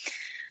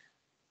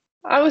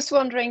I was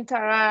wondering,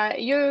 Tara,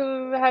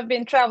 you have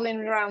been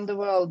traveling around the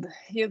world.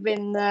 You've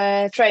been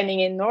training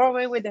in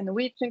Norway with the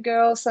Norwegian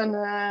girls, and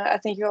I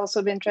think you've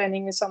also been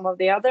training with some of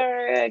the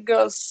other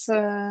girls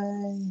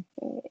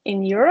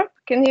in Europe.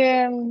 Can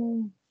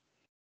you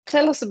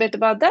tell us a bit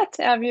about that?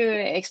 Have you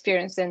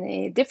experienced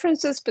any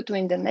differences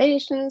between the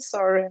nations,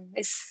 or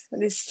is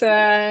this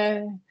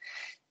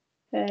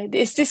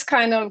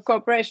kind of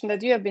cooperation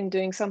that you have been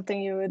doing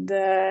something you would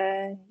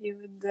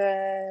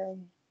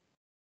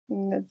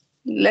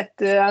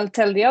I'll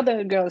tell the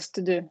other girls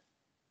to do?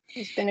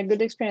 It's been a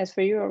good experience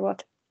for you, or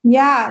what?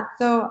 Yeah,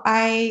 so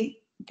I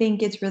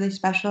think it's really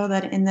special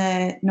that in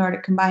the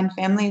Nordic combined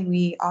family,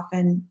 we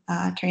often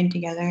train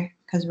together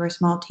because we're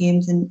small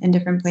teams in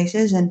different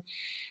places. And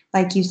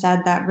like you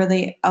said, that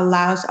really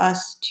allows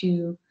us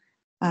to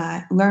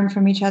learn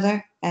from each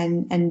other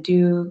and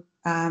do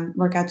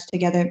workouts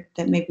together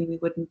that maybe we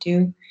wouldn't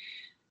do.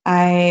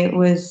 I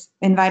was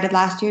invited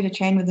last year to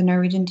train with the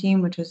Norwegian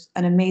team, which was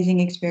an amazing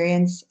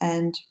experience.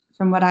 And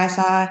from what I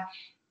saw,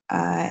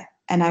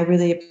 and I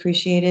really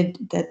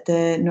appreciated that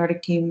the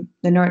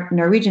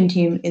Norwegian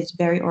team is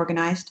very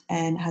organized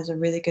and has a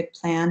really good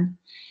plan.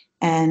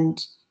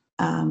 And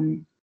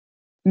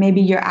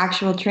maybe your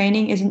actual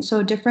training isn't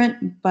so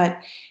different,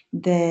 but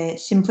the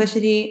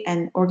simplicity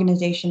and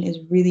organization is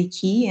really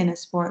key in a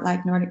sport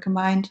like Nordic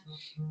combined,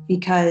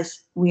 because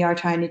we are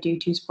trying to do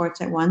two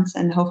sports at once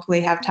and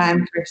hopefully have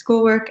time for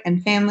schoolwork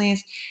and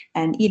families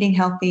and eating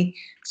healthy.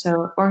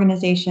 So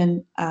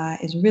organization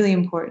is really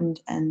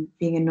important, and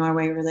being in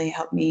Norway really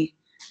helped me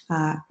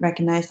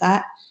recognize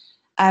that.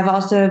 I've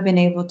also been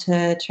able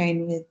to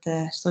train with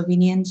the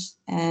Slovenians,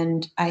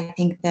 and I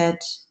think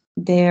that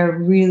they're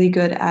really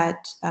good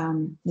at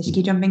the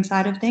ski jumping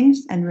side of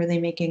things and really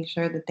making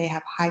sure that they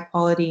have high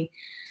quality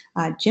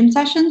gym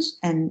sessions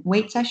and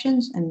weight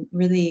sessions and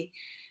really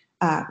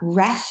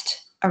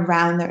rest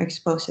around their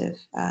explosive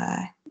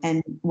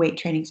and weight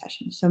training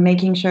sessions. So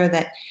making sure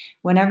that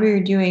whenever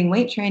you're doing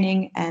weight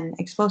training and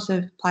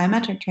explosive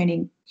plyometric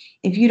training,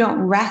 if you don't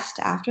rest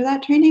after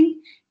that training,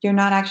 you're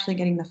not actually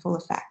getting the full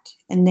effect.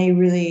 And they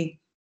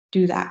really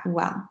do that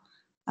well.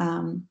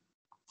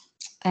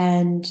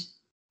 And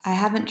I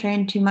haven't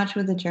trained too much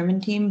with the German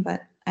team,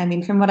 but I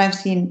mean, from what I've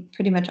seen,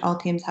 pretty much all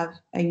teams have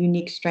a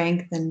unique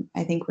strength, and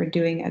I think we're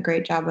doing a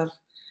great job of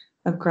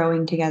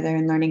growing together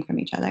and learning from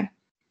each other.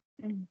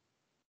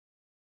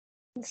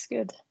 That's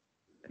good.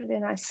 Really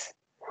nice.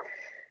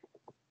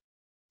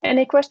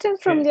 Any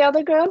questions from the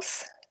other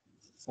girls?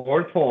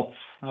 Or thoughts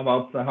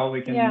about how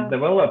we can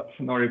develop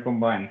Nordic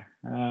Combine?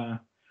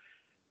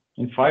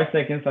 In 5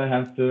 seconds, I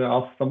have to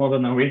ask some of the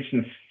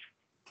Norwegians.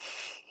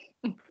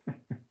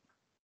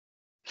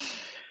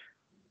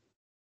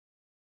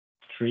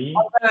 3,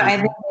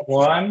 2,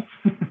 1.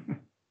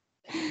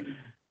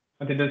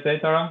 What did you say,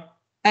 Tara?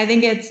 I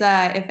think it's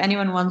if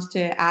anyone wants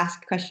to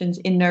ask questions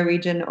in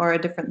Norwegian or a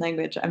different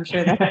language, I'm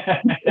sure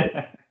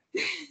that.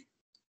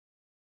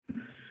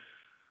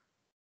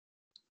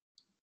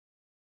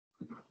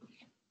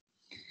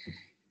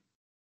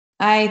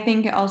 I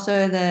think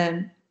also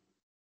the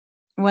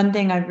one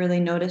thing I've really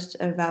noticed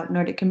about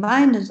Nordic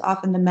Combined is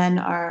often the men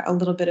are a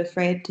little bit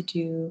afraid to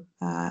do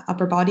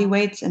upper body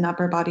weights and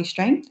upper body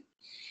strength.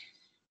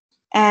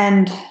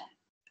 And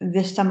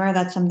this summer,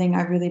 that's something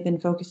I've really been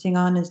focusing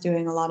on, is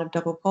doing a lot of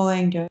double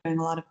pulling, doing a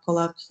lot of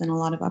pull-ups and a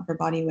lot of upper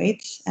body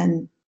weights.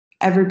 And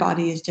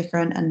everybody is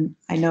different. And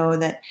I know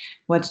that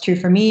what's true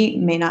for me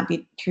may not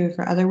be true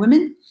for other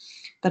women.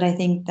 But I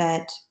think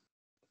that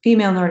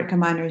female Nordic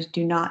combiners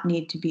do not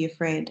need to be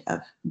afraid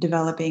of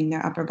developing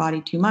their upper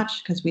body too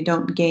much, because we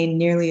don't gain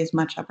nearly as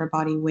much upper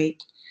body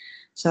weight.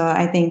 So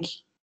I think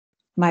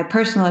my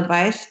personal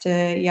advice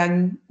to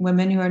young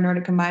women who are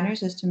Nordic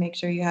combiners is to make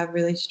sure you have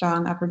really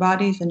strong upper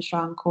bodies and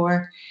strong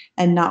core,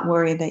 and not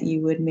worry that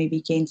you would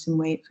maybe gain some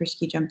weight for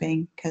ski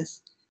jumping,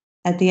 because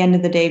at the end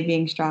of the day,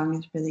 being strong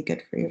is really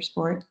good for your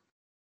sport.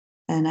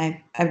 And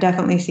I've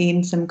definitely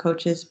seen some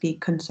coaches be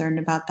concerned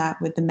about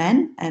that with the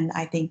men, and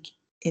I think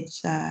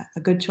it's a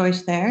good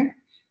choice there.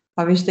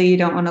 Obviously, you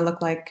don't want to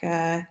look like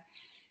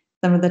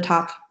some of the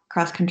top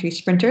cross-country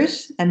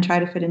sprinters and try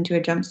to fit into a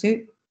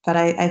jumpsuit. But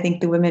I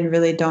think the women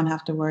really don't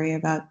have to worry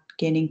about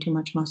gaining too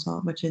much muscle,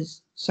 which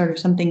is sort of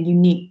something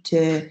unique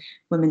to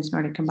women's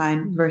Nordic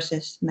combined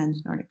versus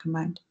men's Nordic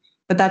combined.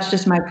 But that's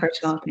just my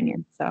personal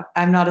opinion. So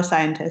I'm not a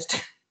scientist.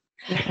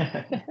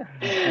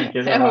 Thank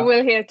you,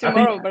 We'll hear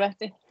tomorrow, but I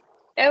think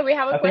we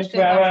have a question.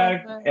 Or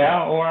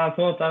I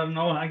thought, I don't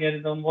know, I get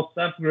it on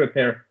WhatsApp group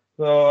here.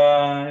 So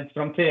it's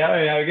from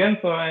Thea again.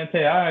 So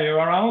Thea, are you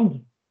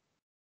around?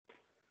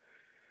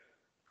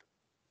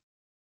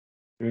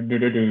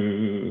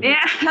 Yeah,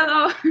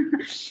 hello.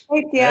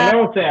 Hey, Thea.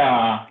 Hello,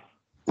 Thea.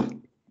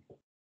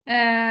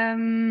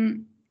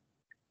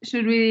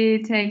 Should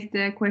we take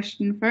the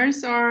question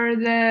first, or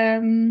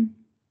the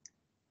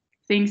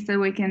things that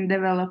we can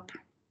develop?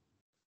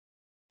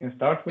 You can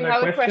start with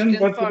a question,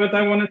 but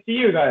I want to see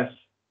you guys.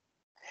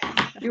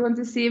 You want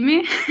to see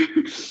me?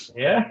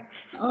 Yeah.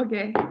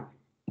 Okay.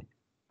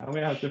 We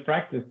have to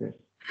practice this.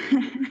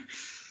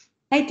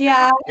 Hey,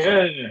 Thea.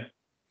 Good.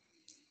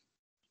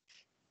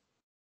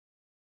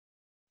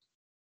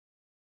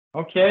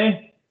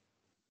 Okay.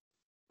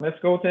 Let's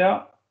go,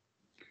 Thea.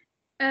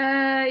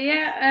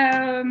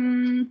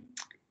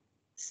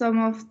 Some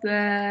of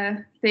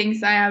the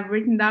things I have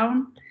written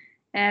down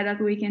that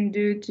we can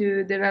do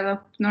to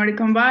develop Nordic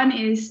Combine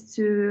is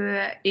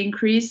to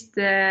increase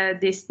the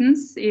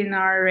distance in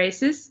our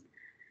races,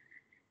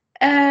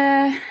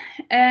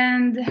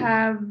 and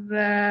have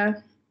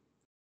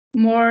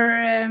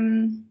more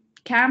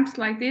camps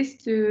like this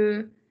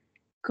to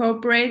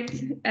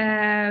cooperate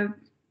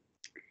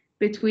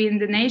between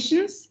the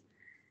nations.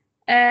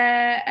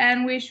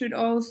 And we should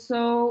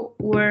also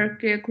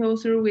work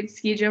closer with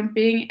ski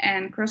jumping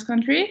and cross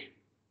country.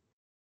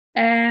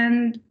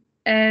 And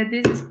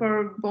this is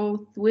for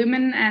both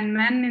women and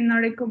men in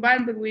Nordic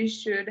Combine, but we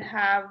should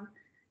have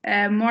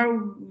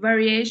more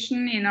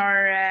variation in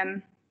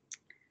our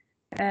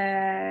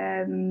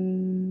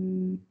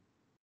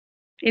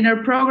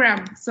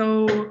program.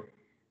 So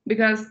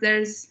because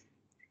there's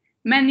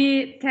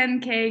many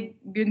 10K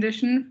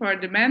Gundersen for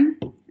the men,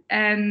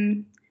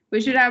 and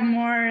we should have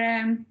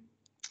more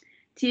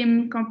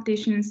team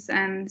competitions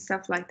and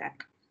stuff like that.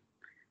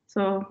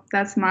 So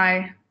that's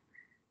my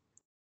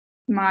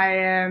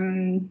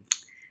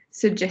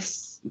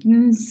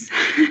suggestions.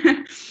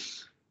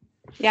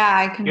 Yeah,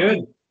 I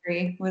completely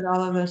agree with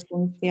all of those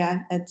things.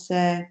 Yeah, it's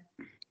I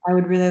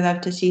would really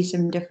love to see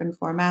some different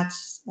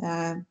formats,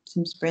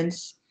 some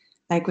sprints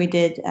like we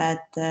did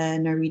at the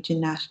Norwegian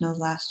Nationals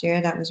last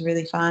year. That was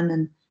really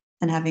fun,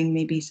 and having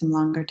maybe some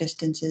longer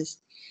distances.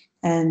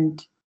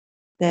 And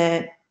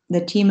the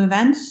team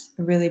events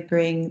really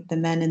bring the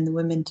men and the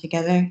women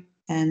together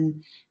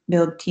and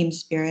build team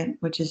spirit,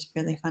 which is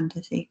really fun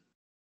to see.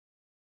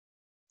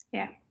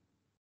 Yeah.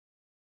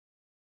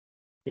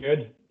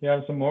 Good. Do you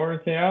have some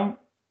more, Thea?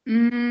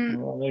 Good.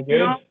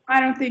 No, I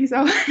don't think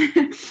so.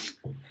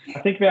 I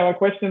think we have a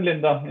question,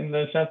 Linda, in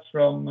the chat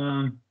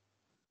from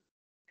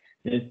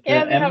we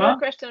Emma. have a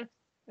question.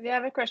 We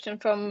have a question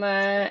from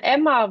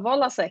Emma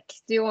Volasek.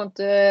 Do you want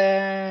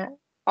to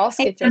ask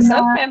it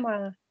yourself,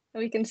 Emma?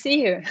 We can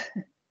see you.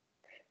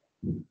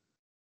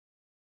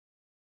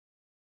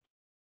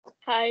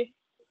 Hi.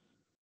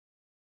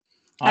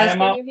 Hi, How's-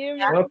 Emma. Can you hear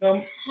me?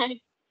 Welcome. Hi.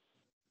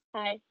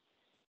 Hi.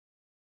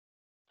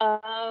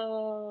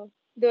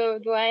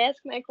 Do I ask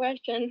my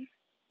question?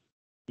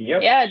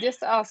 Yep. Yeah,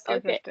 just ask your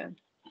Okay. question.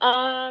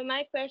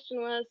 My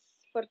question was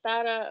for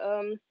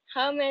Tara.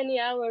 How many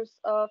hours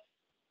of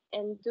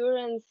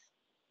endurance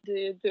do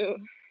you do?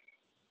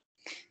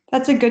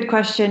 That's a good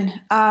question.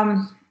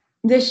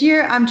 This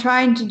year, I'm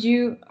trying to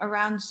do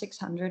around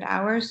 600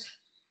 hours.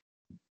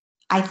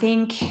 I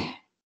think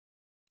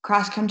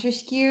cross-country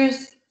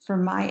skiers for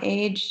my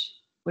age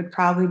would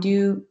probably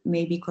do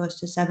maybe close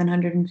to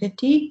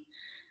 750.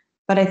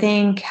 But I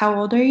think, how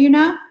old are you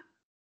now?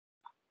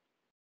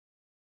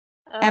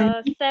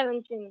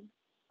 17.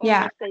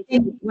 Yeah, Almost I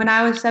 18. think when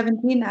I was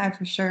 17, I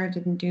for sure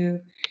didn't do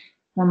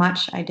so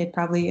much. I did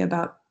probably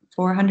about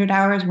 400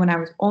 hours when I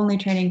was only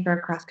training for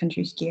a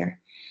cross-country skier.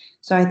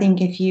 So I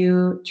think if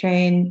you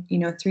train,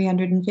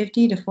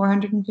 350 to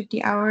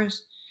 450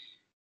 hours,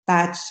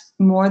 that's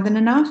more than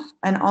enough.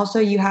 And also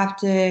you have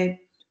to,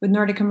 with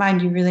Nordic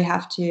combined, you really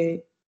have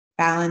to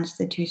balance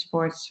the two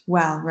sports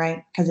well,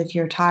 right? Because if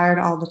you're tired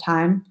all the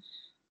time,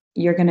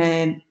 you're going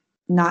to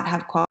not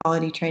have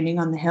quality training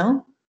on the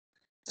hill.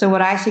 So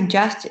what I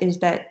suggest is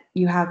that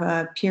you have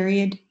a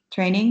period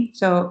training.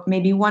 So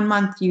maybe 1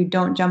 month you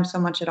don't jump so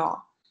much at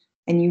all.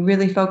 And you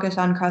really focus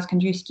on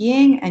cross-country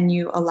skiing and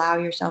you allow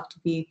yourself to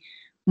be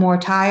more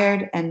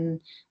tired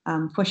and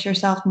push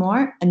yourself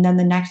more. And then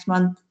the next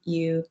month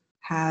you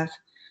have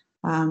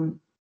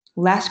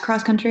less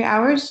cross-country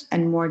hours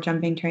and more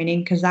jumping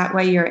training, because that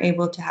way you're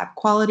able to have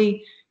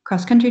quality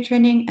cross-country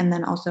training and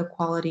then also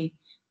quality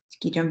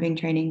ski jumping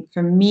training.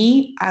 For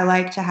me, I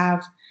like to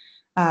have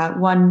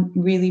one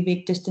really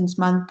big distance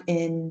month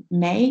in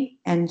May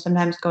and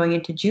sometimes going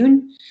into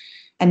June,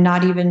 and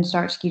not even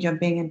start ski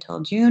jumping until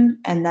June.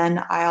 And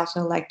then I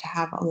also like to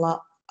have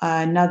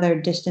another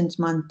distance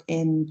month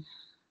in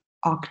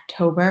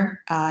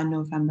October,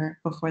 November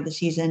before the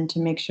season, to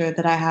make sure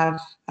that I have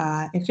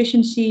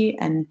efficiency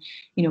and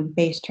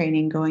base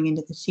training going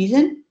into the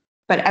season.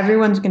 But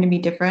everyone's going to be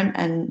different,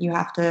 and you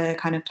have to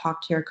kind of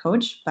talk to your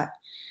coach. But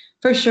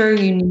for sure,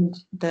 you need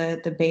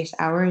the base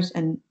hours,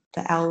 and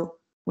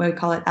what we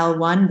call it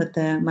L1, but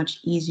the much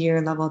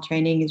easier level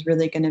training is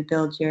really going to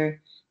build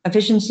your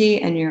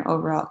efficiency and your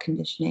overall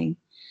conditioning.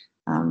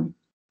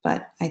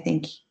 But I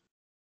think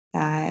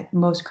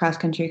most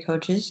cross-country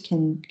coaches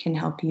can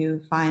help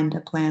you find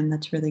a plan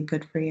that's really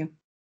good for you.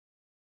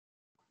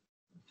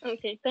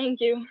 Okay, thank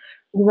you.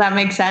 Does that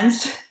make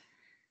sense?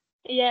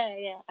 Yeah,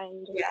 I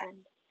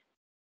understand.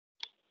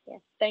 Yeah,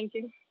 thank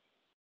you.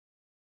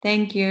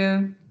 Thank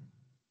you.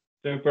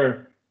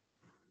 Super.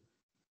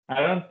 I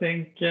don't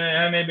think,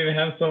 maybe we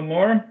have some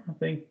more. I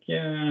think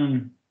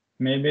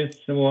maybe it's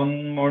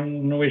one more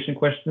Norwegian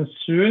question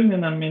soon,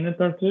 in a minute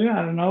or two.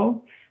 I don't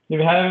know. Do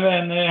you have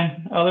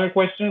any other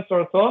questions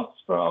or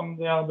thoughts from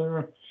the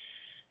other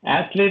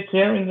athletes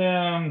here in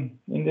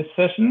this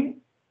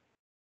session?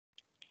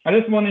 I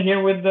just want to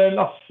hear with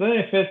Lasse,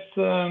 if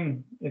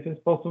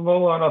it's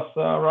possible, or Lasse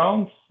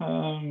around.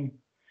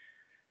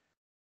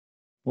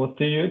 What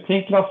do you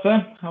think,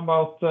 Lasse,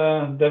 about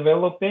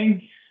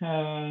developing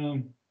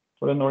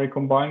for the Nordic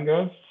combined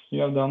girls?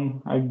 You have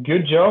done a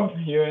good job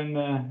here in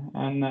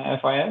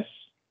FIS.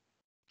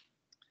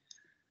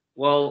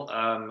 Well,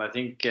 I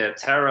think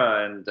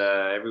Tara and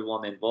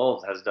everyone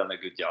involved has done a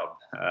good job.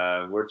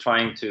 We're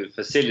trying to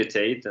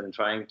facilitate and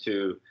trying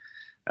to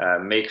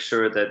make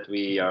sure that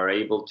we are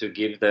able to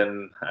give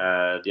them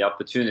the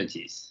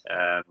opportunities.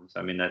 I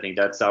think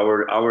that's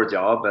our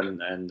job,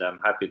 and I'm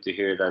happy to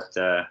hear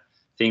that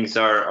things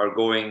are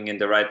going in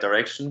the right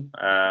direction.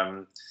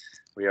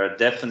 We are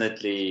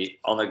definitely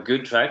on a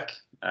good track.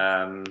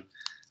 I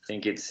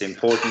think it's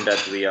important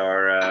that we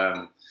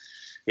are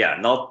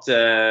not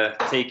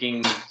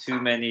taking too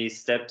many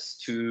steps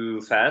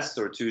too fast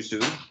or too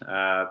soon.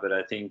 But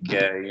I think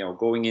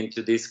going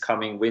into this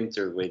coming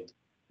winter with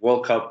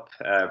World Cup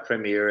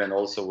premiere and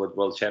also with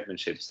World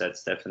Championships,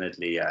 that's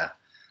definitely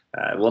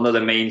one of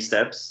the main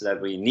steps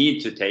that we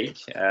need to take.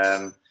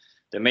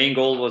 The main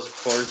goal was,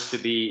 of course, to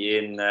be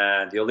in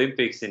the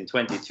Olympics in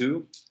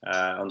 22.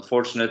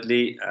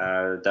 Unfortunately,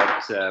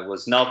 that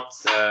was not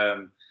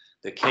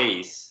the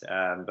case.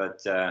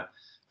 But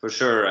for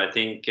sure, I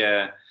think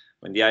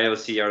when the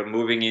IOC are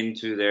moving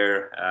into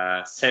their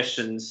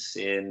sessions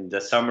in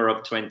the summer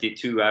of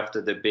 22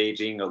 after the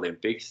Beijing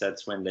Olympics,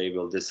 that's when they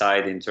will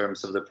decide in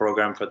terms of the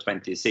program for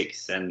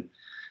 26. And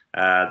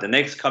the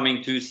next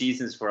coming 2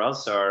 seasons for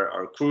us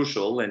are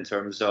crucial in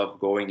terms of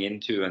going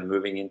into and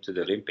moving into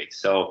the Olympics.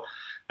 So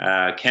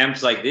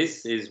camps like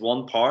this is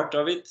one part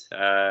of it,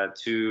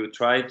 to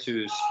try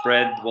to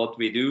spread what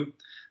we do,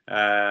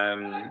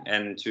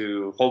 and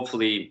to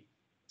hopefully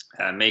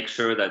make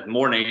sure that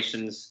more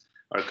nations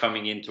are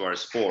coming into our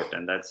sport.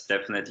 And that's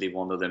definitely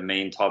one of the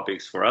main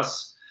topics for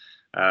us.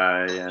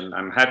 And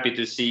I'm happy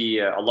to see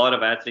a lot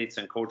of athletes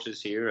and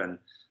coaches here. And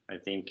I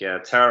think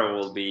Tara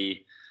will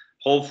be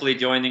hopefully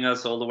joining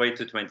us all the way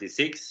to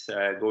 26,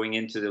 going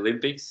into the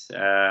Olympics.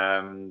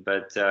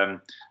 But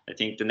I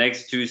think the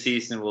next 2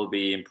 seasons will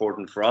be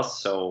important for us.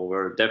 So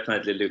we're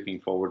definitely looking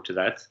forward to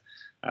that.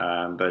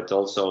 but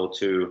also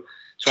to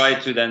try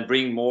to then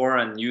bring more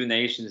and new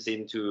nations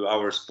into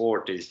our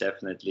sport is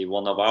definitely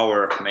one of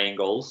our main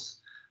goals.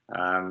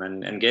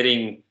 And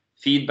getting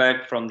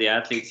feedback from the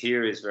athletes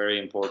here is very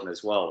important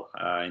as well,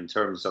 in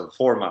terms of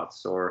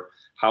formats or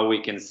how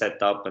we can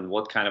set up and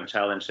what kind of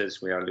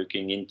challenges we are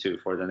looking into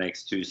for the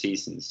next 2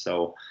 seasons.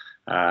 So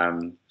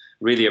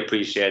really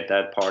appreciate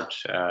that part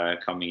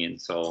coming in.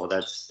 So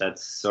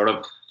that's sort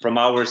of from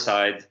our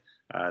side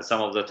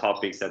some of the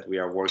topics that we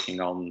are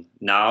working on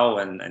now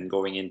and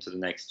going into the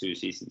next 2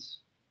 seasons.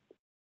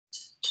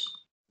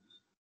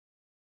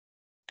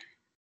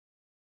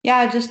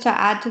 Yeah, just to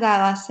add to that,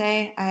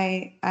 Lasse,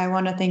 I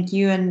want to thank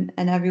you and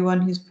everyone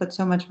who's put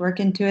so much work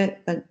into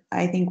it. But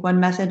I think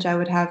one message I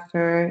would have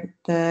for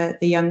the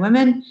young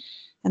women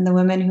and the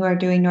women who are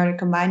doing Nordic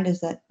Combined is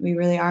that we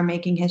really are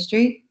making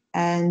history.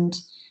 And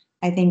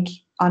I think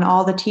on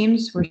all the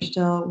teams, we're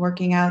still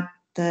working out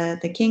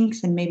the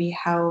kinks and maybe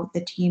how the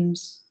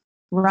teams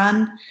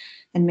run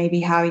and maybe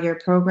how your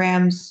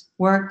programs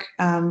work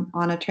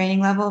on a training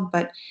level.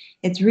 But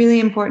it's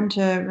really important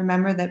to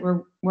remember that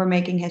we're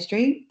making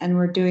history and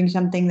we're doing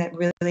something that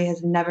really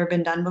has never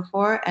been done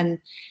before. And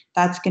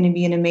that's going to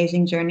be an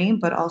amazing journey,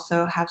 but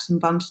also have some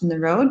bumps in the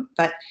road.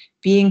 But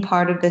being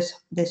part of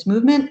this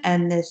movement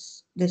and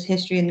this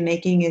history in the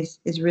making is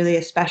really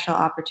a special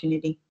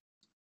opportunity.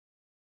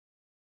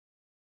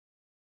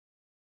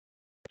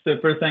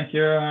 Super, thank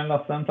you,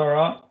 Lasse and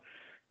Tara.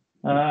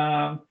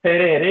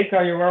 Per-Erik,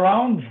 are you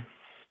around?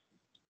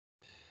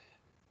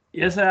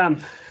 Yes, I am.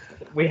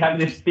 We have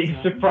this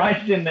big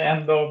surprise in the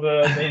end of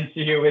the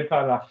interview with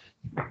Tara.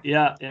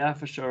 Yeah,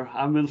 for sure.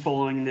 I've been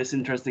following this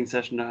interesting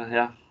session.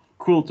 Yeah,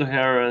 cool to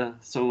hear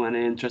so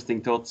many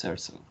interesting thoughts here.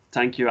 So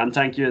thank you, and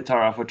thank you,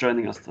 Tara, for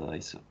joining us today.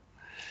 So.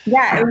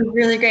 Yeah, it was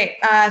really great.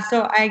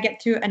 So I get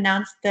to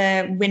announce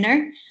the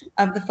winner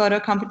of the photo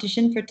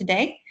competition for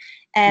today,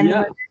 and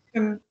yeah.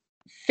 From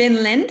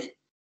Finland.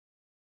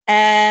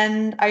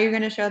 And are you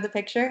going to show the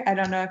picture? I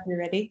don't know if you're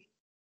ready.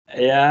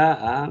 Yeah,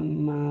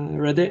 I'm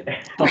ready.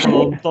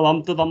 The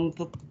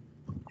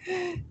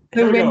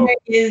winner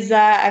is,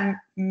 I'm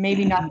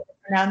maybe not going to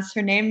pronounce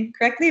her name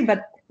correctly,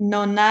 but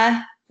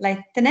Nonna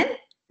Lehtinen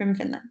from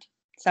Finland.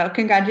 So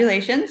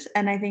congratulations,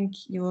 and I think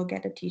you will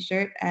get a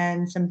t-shirt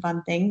and some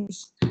fun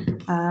things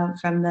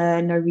from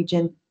the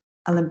Norwegian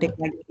Olympic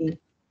Legacy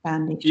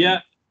Foundation.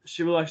 Yeah,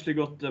 she will actually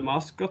got the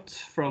mascot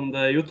from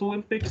the Youth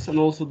Olympics and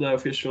also the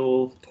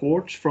official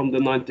torch from the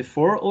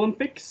 '94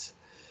 Olympics.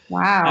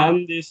 Wow.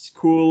 And this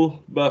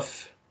cool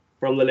buff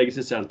from the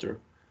Legacy Center.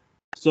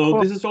 So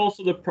This is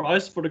also the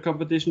prize for the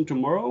competition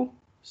tomorrow.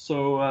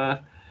 So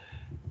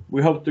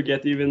we hope to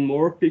get even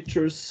more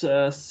pictures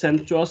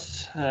sent to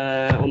us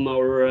on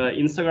our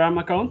Instagram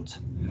account.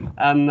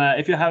 And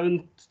if you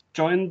haven't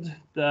joined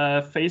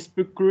the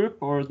Facebook group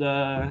or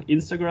the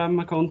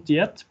Instagram account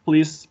yet,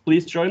 please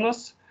join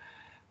us.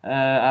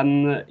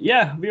 And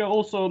we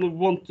also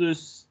want to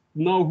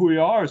know who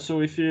you are.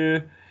 So if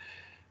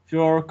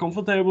you're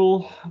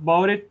comfortable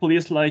about it,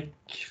 please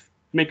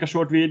make a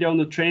short video on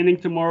the training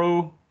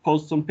tomorrow,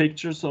 post some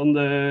pictures on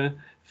the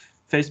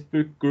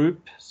Facebook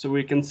group so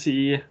we can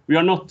see we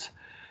are not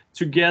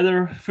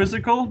together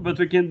physical, but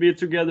we can be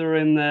together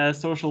in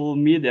social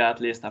media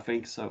at least, I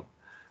think. So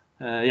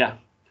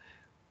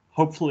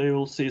hopefully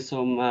we'll see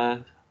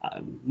some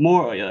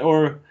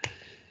more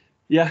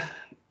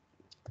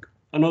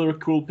another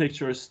cool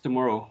pictures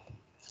tomorrow.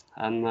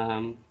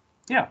 And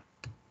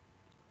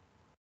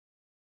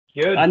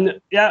Good. And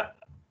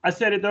I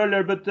said it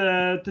earlier, but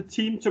the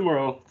team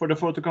tomorrow for the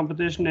photo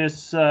competition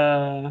is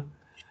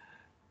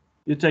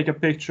you take a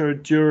picture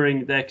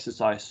during the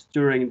exercise,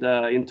 during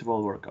the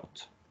interval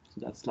workout.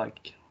 So that's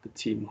like the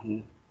team,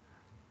 and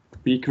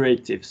be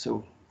creative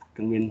so you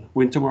can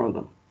win tomorrow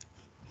then.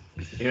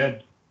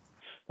 Good.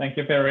 Thank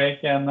you,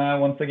 Per-Erik, and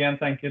once again,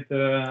 thank you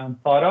to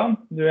Tara.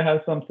 Do you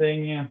have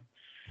something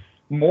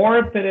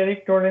more,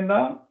 Per-Erik or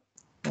Linda,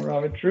 or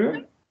are we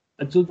through?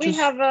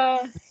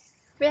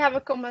 We have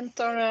a comment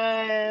on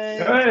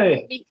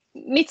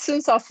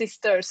Mitsunsa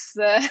sisters.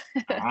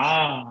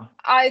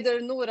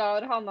 Either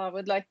Nora or Hanna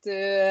would like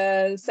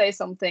to say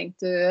something.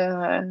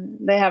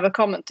 They have a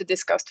comment to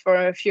discuss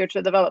for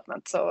future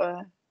development.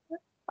 So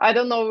I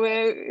don't know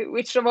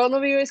which one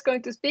of you is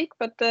going to speak,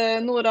 but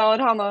Nora or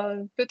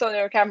Hanna, put on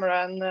your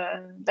camera and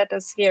let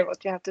us hear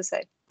what you have to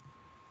say.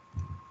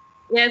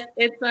 Yes,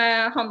 it's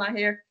Hanna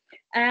here.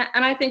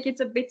 And I think it's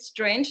a bit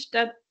strange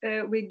that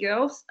we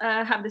girls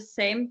have the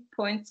same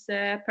points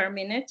per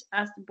minute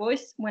as the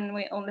boys when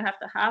we only have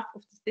the half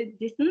of the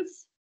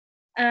distance.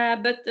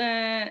 But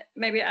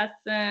maybe as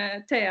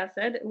Thea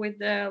said, with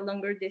the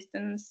longer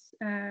distance,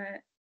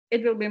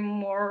 it will be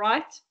more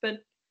right.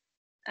 But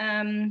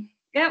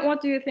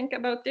what do you think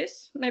about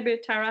this? Maybe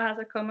Tara has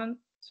a comment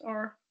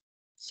or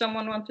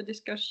someone want to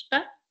discuss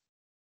that?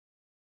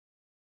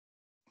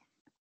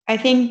 I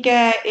think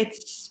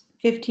it's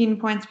 15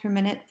 points per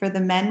minute for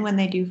the men when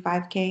they do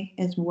 5K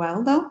as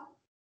well, though.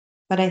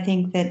 But I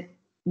think that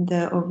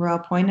the overall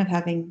point of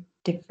having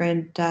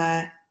different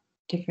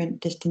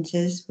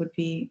distances would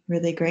be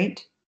really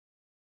great.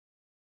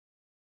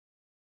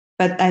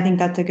 But I think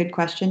that's a good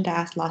question to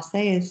ask Lasse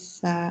is,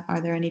 are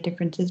there any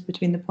differences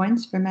between the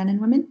points for men and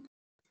women?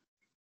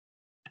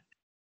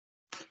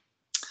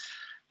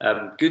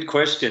 Good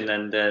question,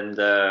 and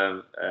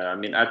I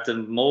mean, at the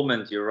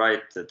moment, you're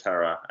right,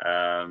 Tara.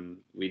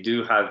 We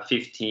do have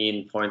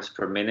 15 points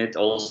per minute,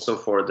 also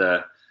for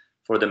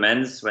the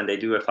men's when they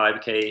do a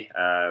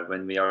 5K.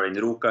 When we are in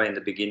Ruka in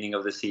the beginning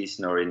of the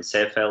season, or in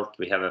Seefeld,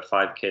 we have a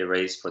 5K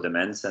race for the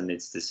men's, and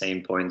it's the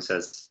same points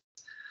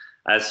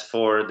as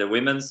for the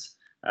women's.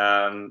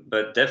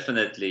 But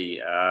definitely,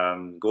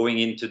 going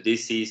into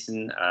this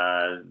season,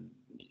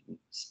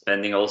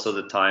 spending also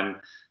the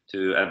time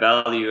to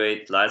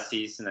evaluate last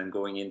season and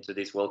going into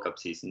this World Cup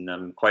season,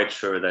 I'm quite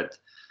sure that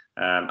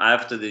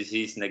after the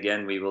season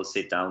again, we will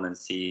sit down and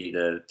see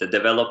the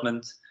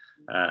development.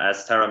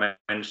 As Tara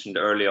mentioned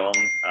early on,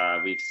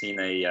 we've seen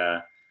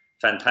a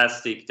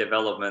fantastic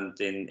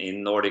development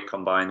in Nordic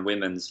combined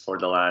women's for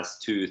the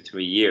last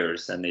 2-3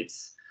 years, and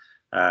it's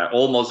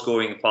almost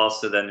going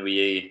faster than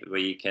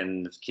we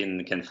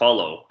can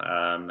follow.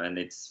 And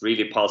it's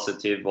really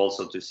positive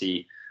also to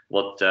see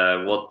what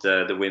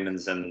the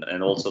women's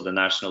and also the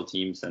national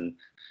teams and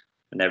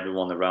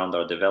everyone around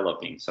are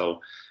developing.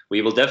 So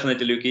we will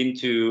definitely look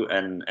into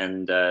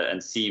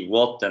and see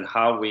what and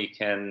how we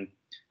can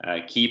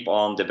keep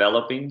on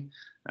developing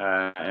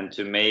and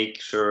to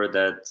make sure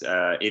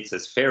that it's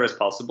as fair as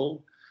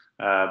possible,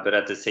 but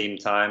at the same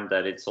time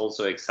that it's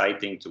also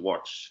exciting to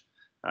watch,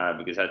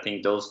 because I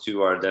think those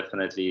two are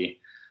definitely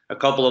a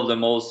couple of the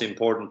most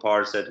important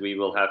parts that we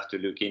will have to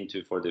look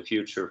into for the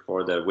future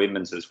for the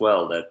women's as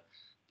well. That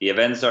the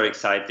events are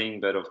exciting,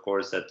 but of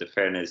course that the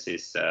fairness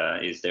is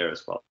there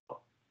as well.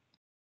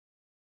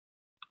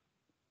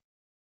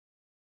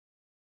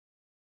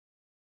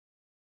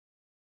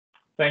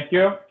 Thank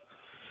you. I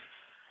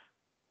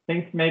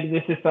think maybe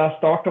this is a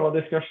start of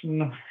a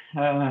discussion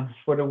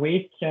for the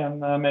week,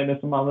 and maybe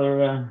some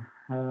other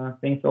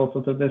things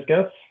also to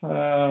discuss.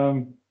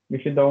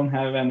 If you don't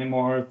have any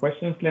more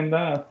questions,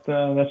 Linda, at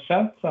the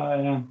chat,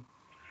 I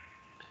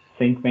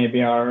think maybe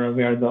we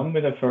are done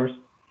with the first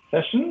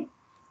session.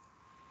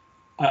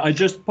 I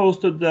just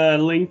posted the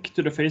link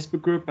to the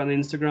Facebook group and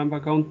Instagram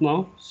account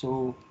now,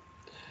 so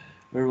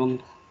everyone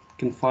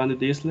can find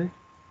it easily.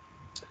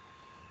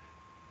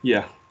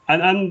 Yeah,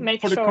 and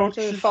Make for the sure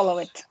coaches, to follow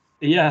it.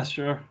 Yeah,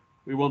 sure.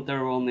 We want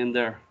everyone in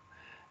there.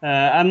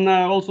 And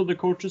also the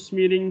coaches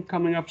meeting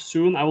coming up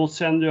soon. I will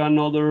send you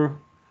another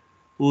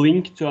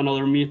link to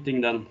another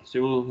meeting then, so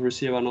you will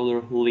receive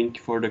another link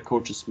for the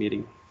coaches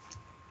meeting.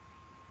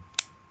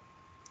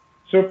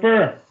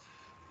 Super.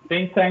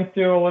 Big thanks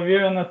to all of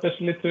you, and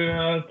especially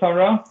to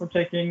Tara for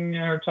taking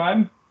her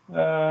time.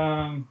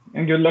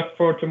 And good luck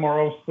for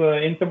tomorrow's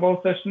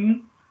interval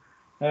session.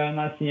 And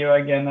I see you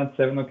again at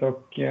 7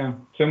 o'clock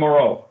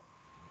tomorrow.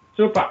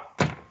 Super.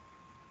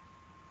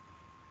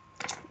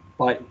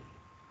 Bye.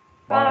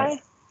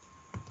 Bye.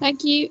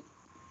 Thank you.